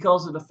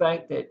 Because of the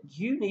fact that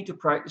you need to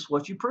practice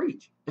what you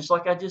preach. It's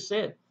like I just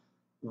said.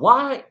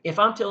 Why, if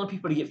I'm telling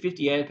people to get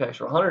 50 ad packs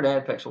or 100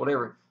 ad packs or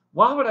whatever,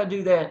 why would I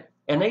do that?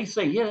 And they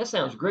say, yeah, that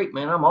sounds great,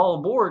 man. I'm all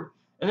aboard.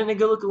 And then they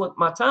go look at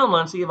my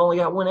timeline and see I've only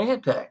got one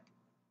ad pack.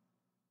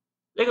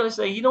 They're going to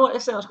say, you know what,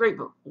 that sounds great,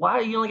 but why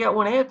you only got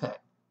one ad pack?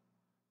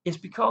 It's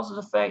because of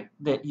the fact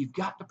that you've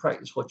got to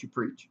practice what you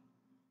preach.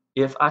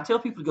 If I tell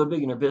people to go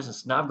big in their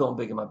business and I've gone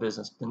big in my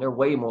business, then they're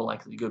way more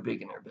likely to go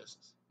big in their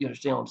business. You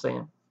understand what I'm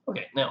saying?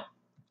 Okay, now,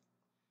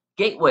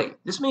 gateway.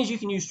 This means you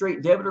can use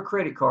straight debit or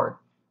credit card,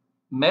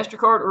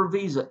 MasterCard or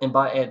Visa, and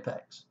buy ad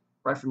packs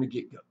right from the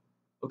get-go.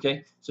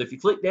 Okay, so if you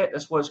click that,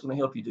 that's what it's going to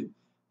help you do.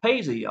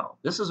 Payza, y'all.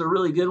 This is a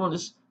really good one.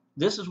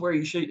 This is where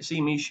you should see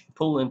me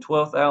pull in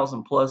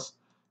 12,000 plus.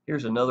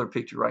 Here's another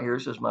picture right here.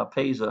 This is my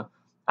Payza.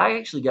 I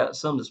actually got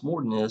some that's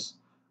more than this.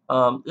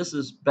 This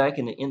is back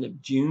in the end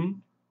of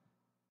June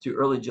to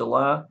early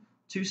July.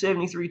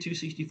 273,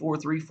 264,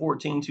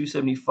 314,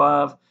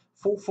 275,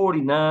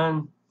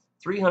 449,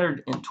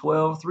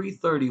 312,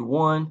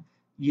 331.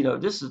 You know,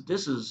 this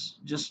is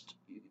just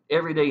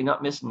every day,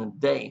 not missing a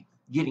day,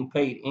 getting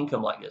paid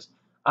income like this.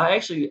 I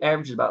actually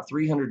average about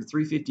 300 to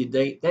 350 a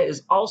day. That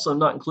is also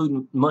not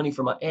including money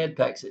from my ad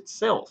packs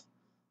itself.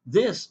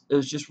 This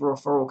is just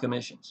referral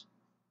commissions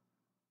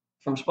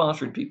from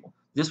sponsoring people.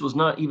 This was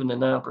not even the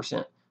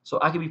 9%. So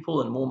I could be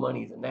pulling more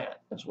money than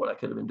that. That's what I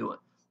could have been doing.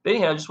 But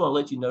anyhow, I just want to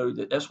let you know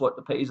that that's what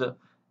the Payza,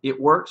 it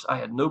works. I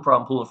had no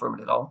problem pulling from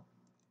it at all.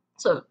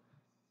 So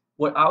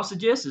what I'll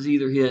suggest is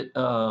either hit,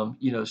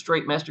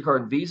 straight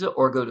MasterCard and Visa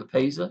or go to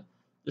Payza.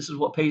 This is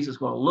what Payza is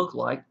going to look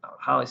like. I would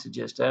highly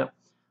suggest that.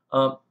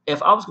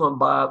 If I was going to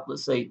buy,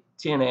 let's say,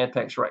 10 ad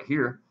packs right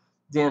here,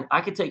 then I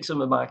could take some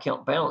of my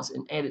account balance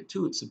and add it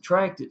to it,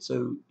 subtract it,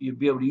 so you'll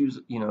be able to use,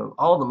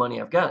 all the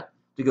money I've got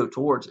to go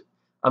towards it.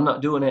 I'm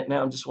not doing that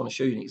now. I just want to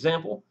show you an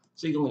example.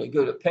 So you're going to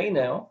go to Pay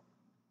Now.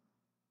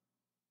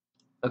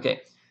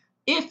 Okay.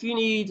 If you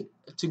need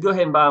to go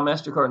ahead and buy a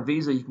MasterCard and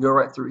Visa, you can go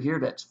right through here.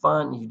 That's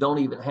fine. You don't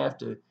even have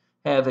to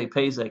have a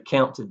Payza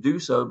account to do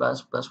so.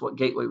 That's what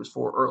Gateway was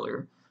for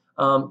earlier.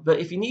 But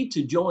if you need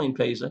to join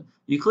Payza,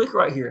 you click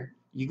right here.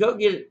 You go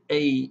get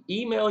a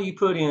email you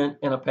put in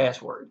and a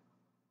password.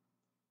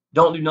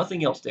 Don't do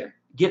nothing else there.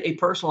 Get a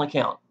personal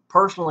account.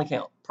 Personal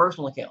account.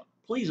 Personal account.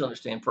 Please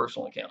understand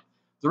personal account.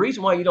 The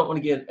reason why you don't want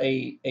to get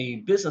a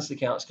business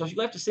account is because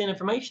you have to send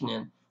information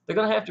in. They're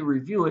going to have to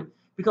review it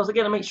because they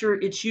got to make sure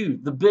it's you,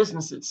 the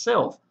business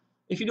itself.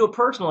 If you do a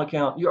personal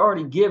account, you're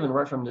already given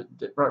right from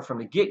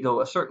the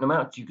get-go a certain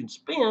amount you can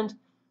spend.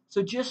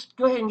 So just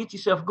go ahead and get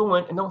yourself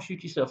going and don't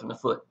shoot yourself in the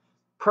foot.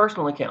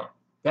 Personal account.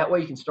 That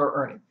way you can start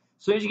earning.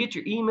 As soon as you get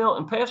your email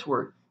and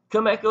password,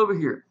 come back over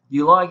here.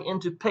 You log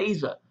into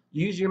Payza.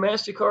 Use your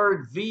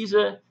MasterCard,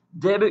 Visa,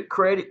 debit,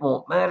 credit,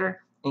 won't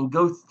matter, and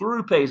go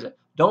through Payza.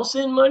 Don't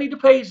send money to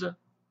Payza.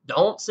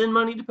 Don't send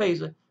money to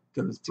Payza.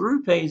 Go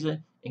through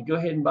Payza and go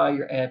ahead and buy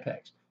your ad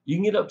packs. You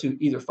can get up to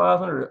either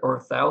 $500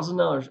 or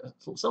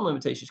 $1,000. Some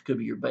limitations could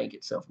be your bank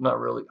itself. I'm not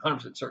really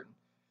 100% certain.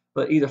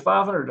 But either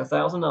 $500 or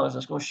 $1,000.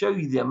 That's going to show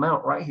you the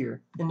amount right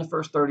here in the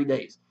first 30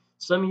 days.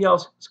 Some of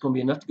y'all, it's going to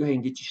be enough to go ahead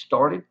and get you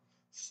started.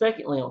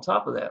 Secondly, on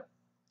top of that,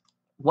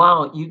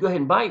 while you go ahead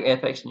and buy your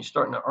ad packs and you're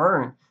starting to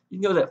earn, you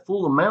can go that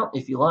full amount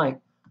if you like.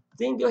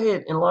 Then go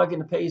ahead and log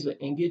into Payza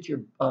and get your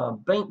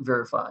bank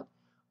verified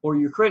or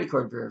your credit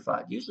card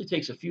verified. Usually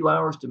takes a few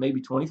hours to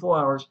maybe 24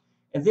 hours,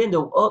 and then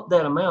they'll up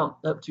that amount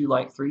up to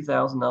like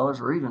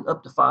 $3,000 or even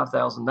up to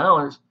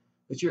 $5,000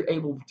 that you're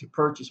able to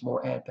purchase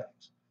more ad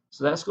packs.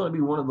 So that's going to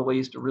be one of the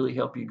ways to really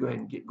help you go ahead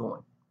and get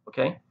going.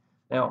 Okay.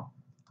 Now,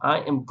 I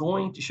am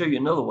going to show you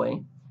another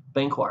way,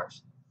 bank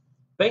wires.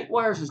 Bank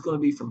wires is going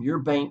to be from your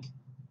bank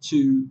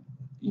to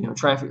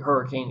Traffic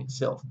Hurricane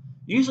itself.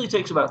 Usually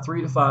takes about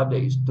 3 to 5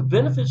 days. The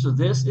benefits of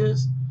this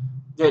is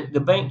that the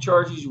bank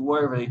charges you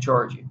whatever they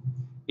charge you.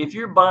 If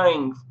you're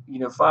buying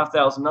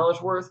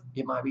 $5,000 worth,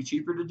 it might be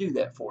cheaper to do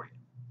that for you,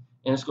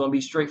 and it's going to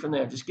be straight from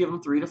there. Just give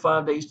them 3 to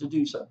 5 days to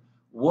do so.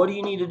 What do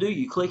you need to do?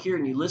 You click here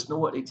and you listen to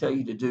what they tell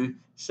you to do.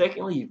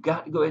 Secondly, you've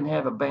got to go ahead and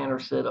have a banner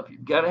set up.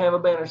 You've got to have a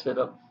banner set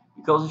up,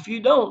 because if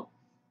you don't,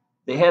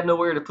 they have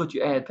nowhere to put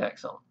your ad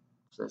packs on.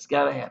 So it's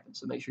got to happen.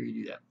 So make sure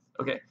you do that.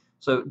 Okay.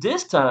 So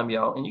this time,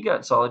 y'all, and you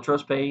got Solid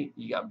Trust Pay,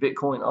 you got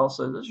Bitcoin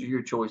also. Those are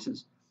your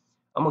choices.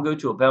 I'm going to go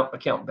to about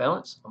account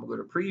balance. I'm going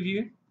to go to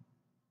preview.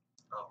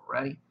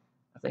 Alrighty.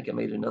 I think I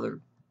made another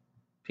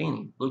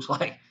penny. Looks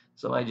like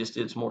somebody just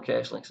did some more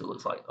cash links, it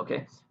looks like.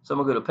 Okay. So I'm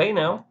going to go to pay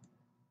now.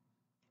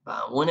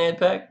 Buy one ad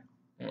pack.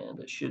 And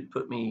it should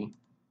put me,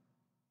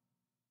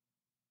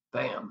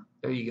 bam,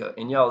 there you go.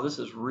 And y'all, this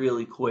is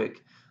really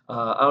quick.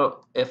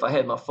 If I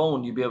had my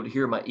phone, you'd be able to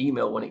hear my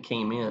email when it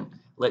came in,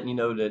 letting you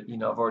know that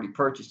I've already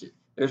purchased it.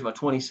 There's my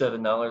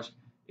 $27.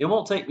 It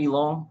won't take me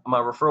long. My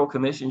referral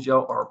commissions,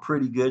 y'all, are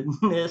pretty good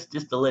in this,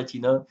 just to let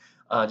you know.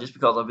 Just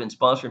because I've been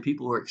sponsoring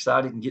people who are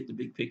excited and get the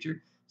big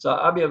picture. So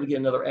I'll be able to get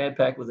another ad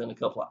pack within a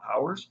couple of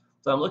hours.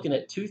 So I'm looking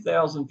at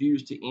 2,000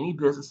 views to any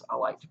business I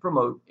like to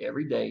promote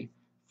every day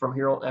from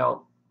here on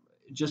out,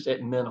 just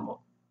at minimum.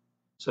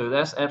 So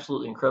that's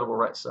absolutely incredible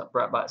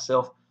right by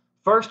itself.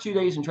 First 2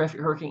 days in Traffic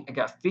Hurricane, I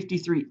got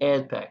 53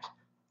 ad packs,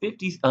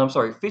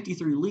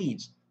 53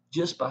 leads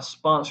just by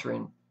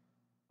sponsoring.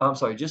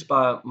 Just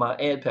by my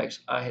ad packs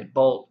I had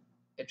bought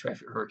at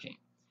Traffic Hurricane.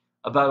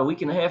 About a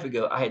week and a half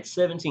ago, I had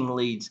 17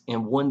 leads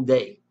in one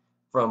day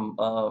from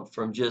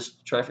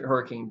just Traffic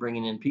Hurricane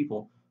bringing in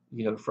people,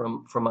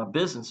 from my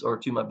business or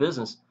to my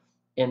business,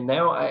 and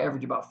now I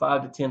average about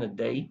 5 to 10 a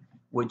day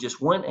with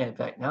just one ad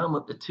pack. Now I'm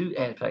up to 2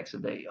 ad packs a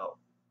day, y'all.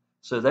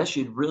 So that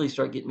should really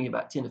start getting me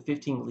about 10 to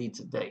 15 leads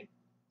a day.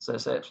 So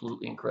that's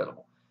absolutely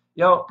incredible.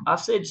 Y'all, I've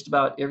said just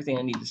about everything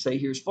I need to say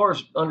here. As far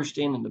as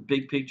understanding the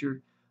big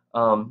picture,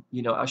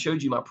 I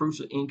showed you my proofs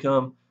of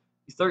income.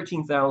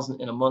 13,000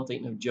 in a month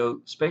ain't no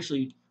joke.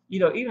 Especially,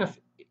 even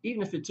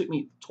if it took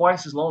me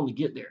twice as long to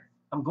get there,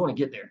 I'm going to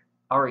get there.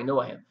 I already know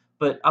I am.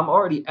 But I'm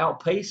already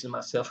outpacing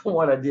myself from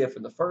what I did for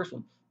the first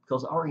one,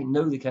 because I already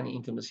know the kind of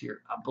income that's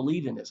here. I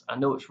believe in this. I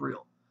know it's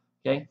real.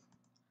 Okay.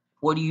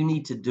 What do you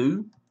need to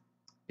do?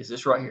 Is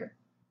this right here.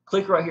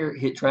 Click right here,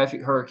 hit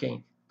Traffic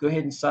Hurricane. Go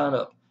ahead and sign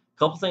up. A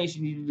couple things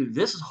you need to do.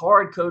 This is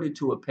hard coded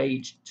to a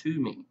page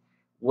to me.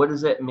 What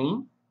does that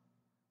mean?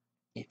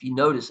 If you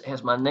notice, it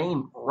has my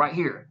name right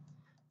here.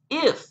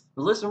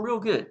 Listen real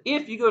good,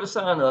 if you go to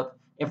sign up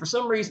and for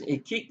some reason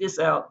it kicked this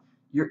out,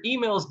 your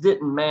emails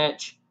didn't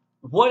match,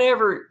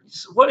 whatever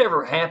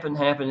happened,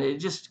 it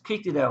just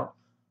kicked it out.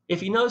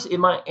 If you notice, it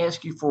might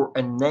ask you for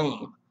a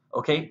name,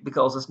 okay,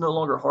 because it's no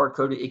longer hard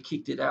coded, it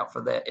kicked it out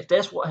for that. If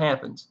that's what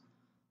happens,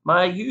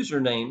 my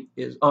username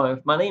is,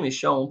 if my name is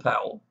Sean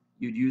Powell,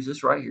 you'd use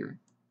this right here.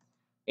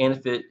 And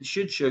if it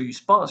should show you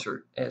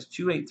sponsored as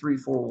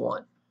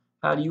 28341.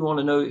 How do you want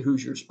to know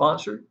who's your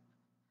sponsor?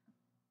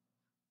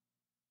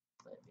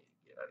 Let me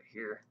get out of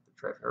here, the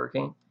Traffic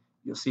Hurricane.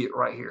 You'll see it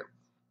right here.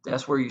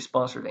 That's where you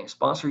sponsor name.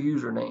 Sponsor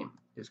username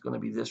is going to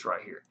be this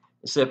right here.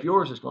 Except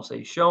yours is going to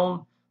say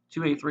Sean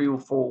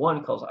 28341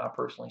 because I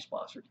personally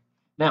sponsored.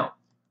 Now,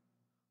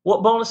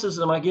 what bonuses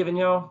am I giving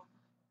y'all?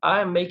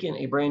 I'm making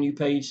a brand new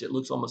page that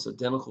looks almost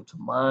identical to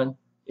mine.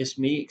 It's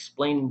me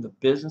explaining the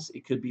business.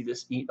 It could be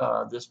this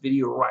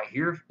video right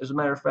here, as a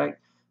matter of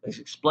fact. It's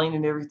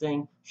explaining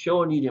everything,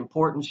 showing you the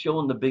importance,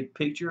 showing the big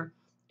picture,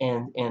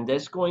 and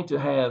that's going to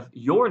have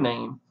your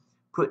name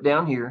put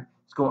down here.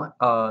 It's going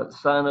to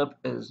sign up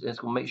as it's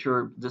going to make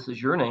sure this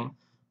is your name.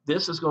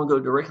 This is going to go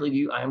directly to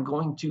you. I am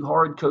going to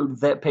hard code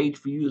that page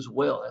for you as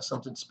well. That's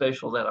something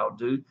special that I'll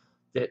do,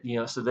 that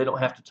so they don't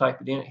have to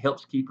type it in. It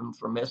helps keep them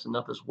from messing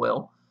up as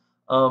well.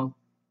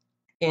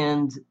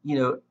 And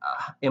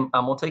I'm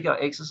gonna take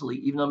out excess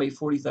elite, even though I made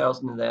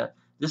 40,000 in that.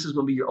 This is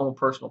gonna be your own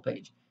personal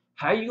page.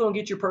 How are you gonna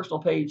get your personal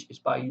page? Is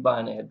by you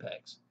buying ad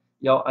packs.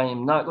 Y'all, I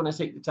am not gonna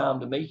take the time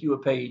to make you a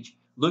page,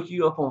 look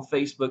you up on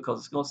Facebook, because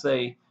it's gonna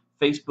say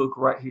Facebook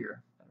right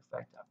here. Matter of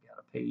fact, I've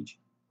got a page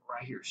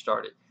right here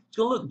started. It's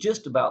gonna look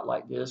just about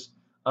like this.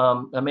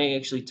 I may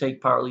actually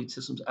take Power Lead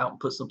Systems out and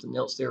put something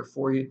else there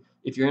for you.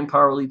 If you're in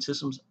Power Lead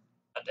Systems,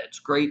 that's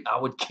great. I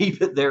would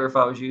keep it there if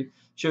I was you.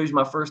 Shows you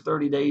my first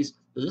 30 days.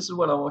 But this is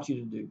what I want you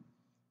to do.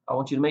 I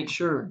want you to make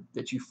sure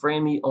that you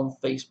friend me on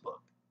Facebook.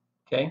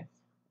 Okay?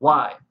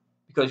 Why?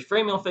 Because you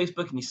friend me on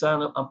Facebook and you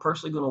sign up, I'm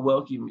personally going to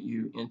welcome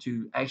you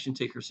into Action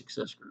Taker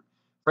Success Group.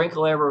 Frank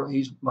Calabro,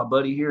 he's my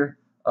buddy here.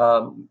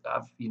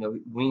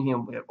 Me and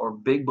him are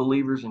big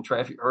believers in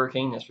Traffic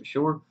Hurricane, that's for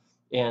sure.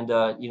 And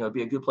it'd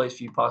be a good place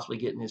for you to possibly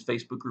get in his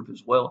Facebook group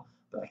as well.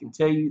 But I can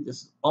tell you, this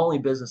is the only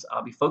business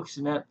I'll be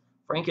focusing at.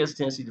 Frank has a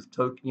tendency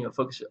to,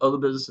 focus at other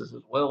businesses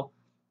as well.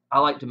 I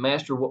like to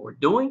master what we're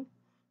doing,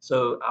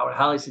 so I would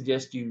highly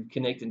suggest you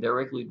connecting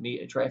directly with me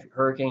at Traffic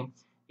Hurricane.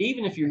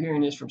 Even if you're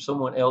hearing this from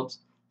someone else,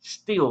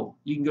 still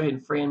you can go ahead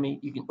and friend me.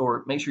 You can,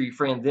 or make sure you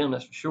friend them.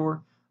 That's for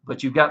sure.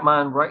 But you've got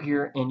mine right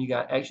here, and you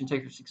got Action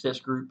Taker Success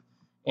Group.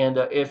 And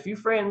if you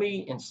friend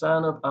me and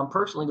sign up, I'm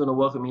personally going to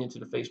welcome you into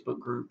the Facebook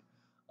group.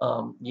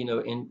 And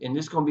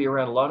this is going to be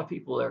around a lot of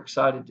people that are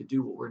excited to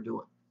do what we're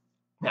doing.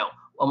 Now,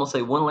 I'm going to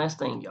say one last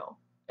thing, y'all,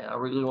 and I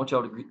really want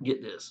y'all to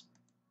get this.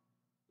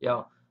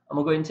 Y'all, I'm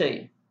going to go ahead and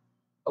tell you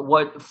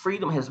what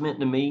freedom has meant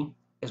to me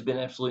has been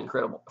absolutely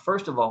incredible.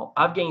 First of all,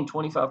 I've gained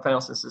 25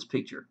 pounds since this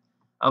picture.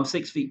 I'm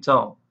 6 feet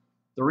tall.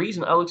 The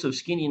reason I look so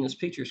skinny in this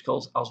picture is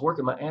because I was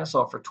working my ass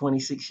off for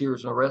 26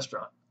 years in a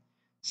restaurant.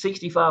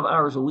 65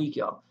 hours a week,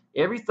 y'all.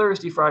 Every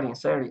Thursday, Friday, and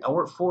Saturday, I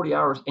worked 40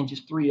 hours in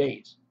just 3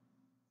 days.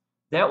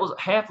 That was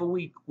half a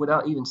week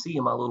without even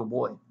seeing my little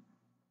boy.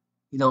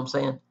 You know what I'm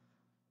saying?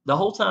 The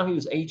whole time he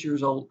was 8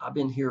 years old, I've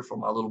been here for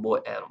my little boy,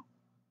 Adam.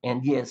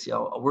 And yes,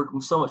 y'all, we're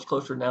so much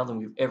closer now than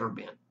we've ever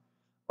been.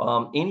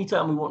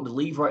 Anytime we want to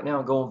leave right now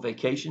and go on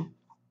vacation,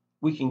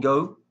 we can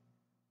go.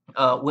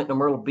 Went to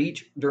Myrtle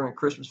Beach during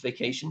Christmas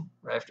vacation,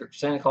 right after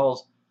Santa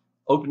Claus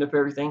opened up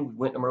everything. We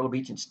went to Myrtle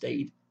Beach and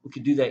stayed. We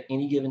could do that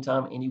any given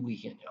time, any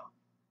weekend, y'all.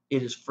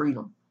 It is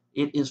freedom.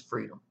 It is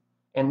freedom.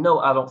 And no,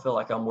 I don't feel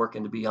like I'm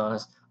working, to be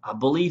honest. I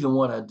believe in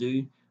what I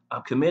do.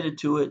 I'm committed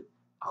to it.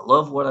 I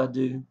love what I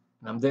do,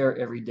 and I'm there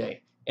every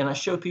day. And I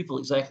show people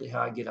exactly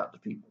how I get out to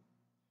people.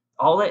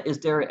 All that is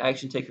there at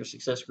Action Taker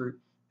Success Group.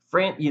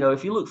 Friend,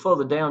 if you look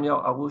further down,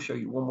 y'all, I will show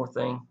you one more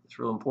thing that's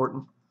real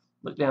important.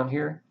 Look down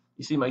here.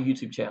 You see my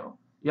YouTube channel.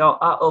 Y'all,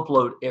 I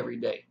upload every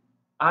day.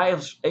 I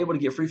was able to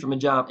get free from a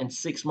job in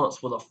 6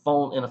 months with a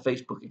phone and a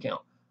Facebook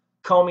account.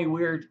 Call me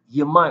weird.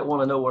 You might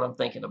want to know what I'm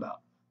thinking about,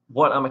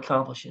 what I'm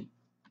accomplishing.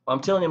 I'm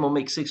telling you, I'm going to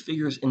make six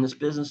figures in this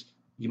business.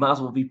 You might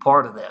as well be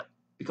part of that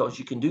because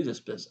you can do this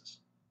business.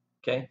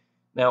 Okay.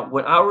 Now,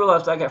 when I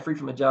realized I got free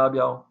from a job,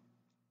 y'all,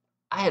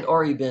 I had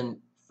already been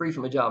free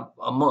from a job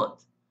a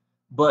month,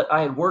 but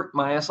I had worked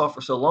my ass off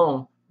for so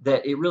long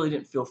that it really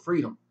didn't feel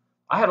freedom.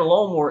 I had a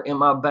lawnmower in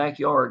my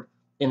backyard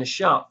in a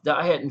shop that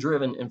I hadn't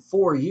driven in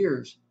 4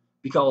 years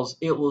because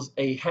it was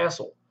a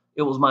hassle.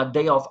 It was my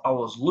day off I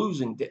was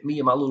losing that me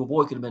and my little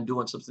boy could have been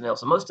doing something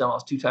else. And most of the time I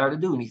was too tired to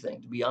do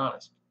anything, to be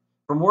honest,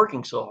 from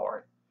working so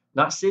hard,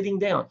 not sitting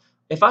down.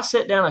 If I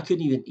sat down, I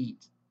couldn't even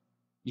eat.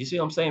 You see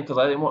what I'm saying? Because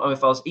I didn't want,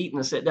 if I was eating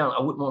and sat down,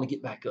 I wouldn't want to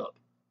get back up.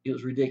 It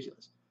was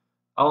ridiculous.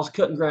 I was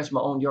cutting grass in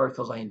my own yard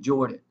because I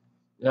enjoyed it.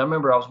 And I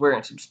remember I was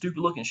wearing some stupid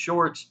looking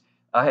shorts.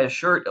 I had a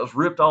shirt that was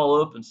ripped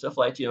all up and stuff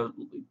like that,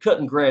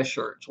 cutting grass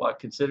shirts, what I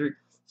considered.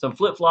 Some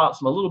flip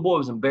flops. My little boy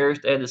was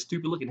embarrassed. I had this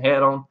stupid looking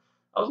hat on.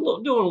 I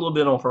was doing a little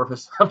bit on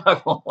purpose. I'm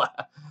not going to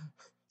lie.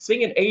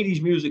 Singing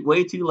 80s music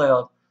way too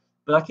loud.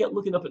 But I kept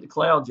looking up at the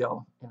clouds,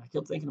 y'all. And I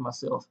kept thinking to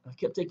myself, I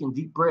kept taking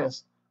deep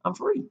breaths. I'm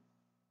free.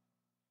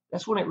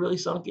 That's when it really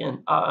sunk in.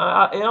 It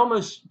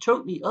almost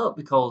choked me up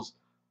because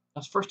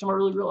that's the first time I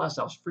really realized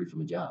I was free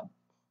from a job.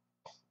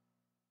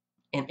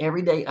 And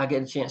every day I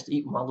get a chance to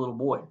eat with my little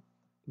boy,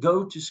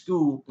 go to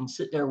school and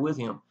sit there with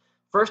him.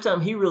 First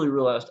time he really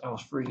realized I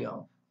was free,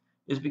 y'all,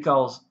 is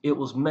because it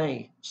was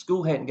May.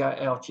 School hadn't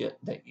got out yet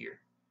that year.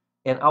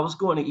 And I was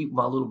going to eat with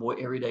my little boy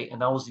every day,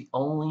 and I was the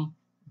only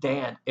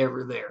dad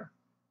ever there.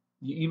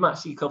 You might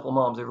see a couple of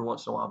moms every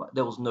once in a while, but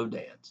there was no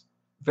dads.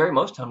 Very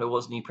most of the time there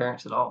wasn't any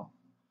parents at all.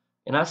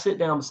 And I sit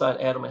down beside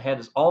Adam and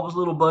had all of his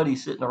little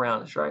buddies sitting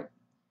around us, right?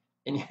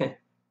 And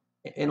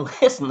and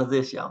listen to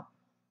this, y'all.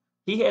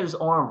 He had his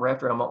arm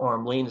wrapped around my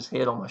arm, laying his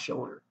head on my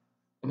shoulder.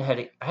 And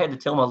I had to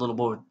tell my little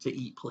boy to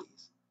eat,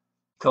 please,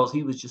 because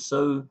he was just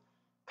so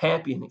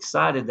happy and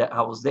excited that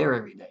I was there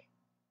every day.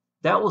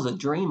 That was a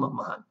dream of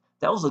mine.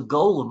 That was a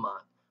goal of mine,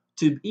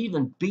 to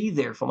even be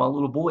there for my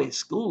little boy at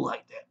school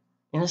like that.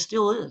 And it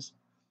still is.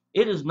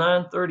 It is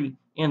 9:30.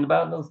 In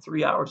about another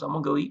 3 hours, I'm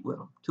going to go eat with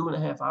him.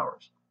 2.5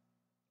 hours.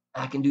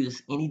 I can do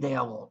this any day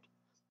I want.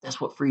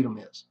 That's what freedom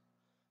is.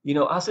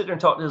 I sit there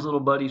and talk to his little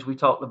buddies. We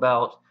talked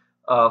about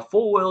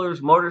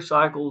four-wheelers,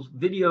 motorcycles,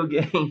 video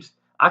games.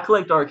 I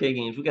collect arcade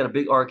games. We got a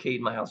big arcade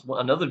in my house.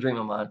 Another dream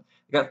of mine.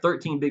 I got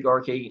 13 big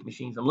arcade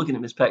machines. I'm looking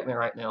at Miss Pac-Man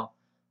right now.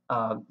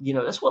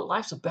 That's what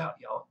life's about,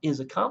 y'all,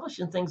 is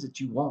accomplishing things that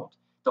you want.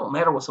 Don't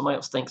matter what somebody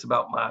else thinks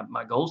about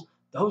my goals.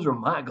 Those are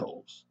my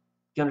goals.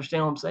 You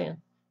understand what I'm saying?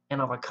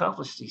 And I've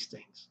accomplished these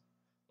things.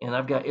 And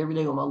I've got every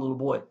day with my little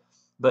boy.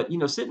 But,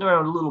 sitting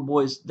around with the little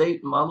boys,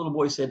 my little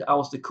boy said I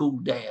was the cool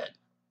dad,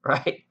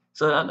 right?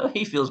 So I know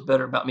he feels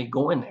better about me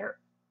going there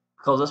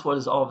because that's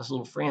what all of his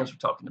little friends were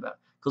talking about,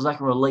 because I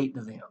can relate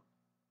to them.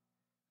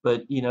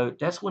 But,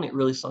 that's when it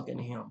really sunk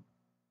into him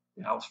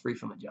that I was free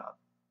from a job.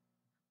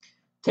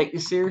 Take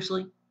this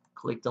seriously.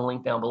 Click the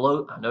link down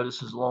below. I know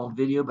this is a long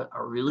video, but I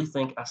really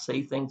think I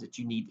say things that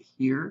you need to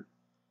hear.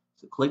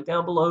 So click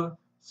down below,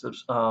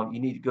 you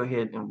need to go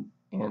ahead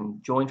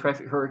and join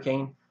Traffic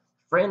Hurricane.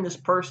 Friend this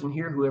person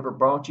here, whoever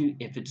brought you.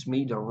 If it's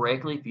me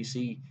directly, if you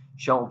see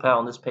Sean Powell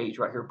on this page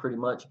right here, pretty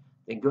much,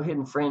 then go ahead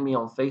and friend me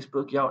on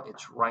Facebook, y'all.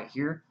 It's right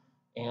here.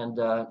 And,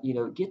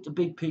 get the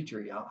big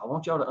picture, y'all. I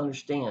want y'all to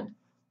understand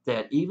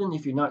that even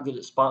if you're not good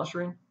at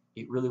sponsoring,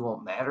 it really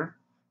won't matter.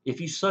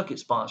 If you suck at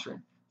sponsoring,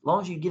 as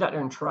long as you get out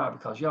there and try,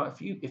 because y'all,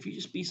 if you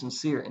just be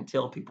sincere and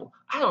tell people,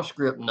 I don't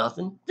script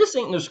nothing. This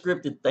ain't no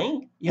scripted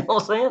thing. You know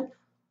what I'm saying?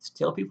 Just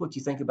tell people what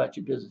you think about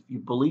your business. If you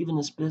believe in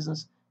this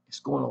business, it's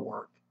going to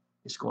work.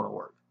 It's going to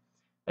work.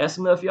 That's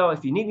enough, y'all.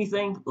 If you need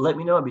anything, let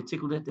me know. I'd be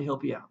tickled to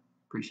help you out.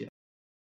 Appreciate it.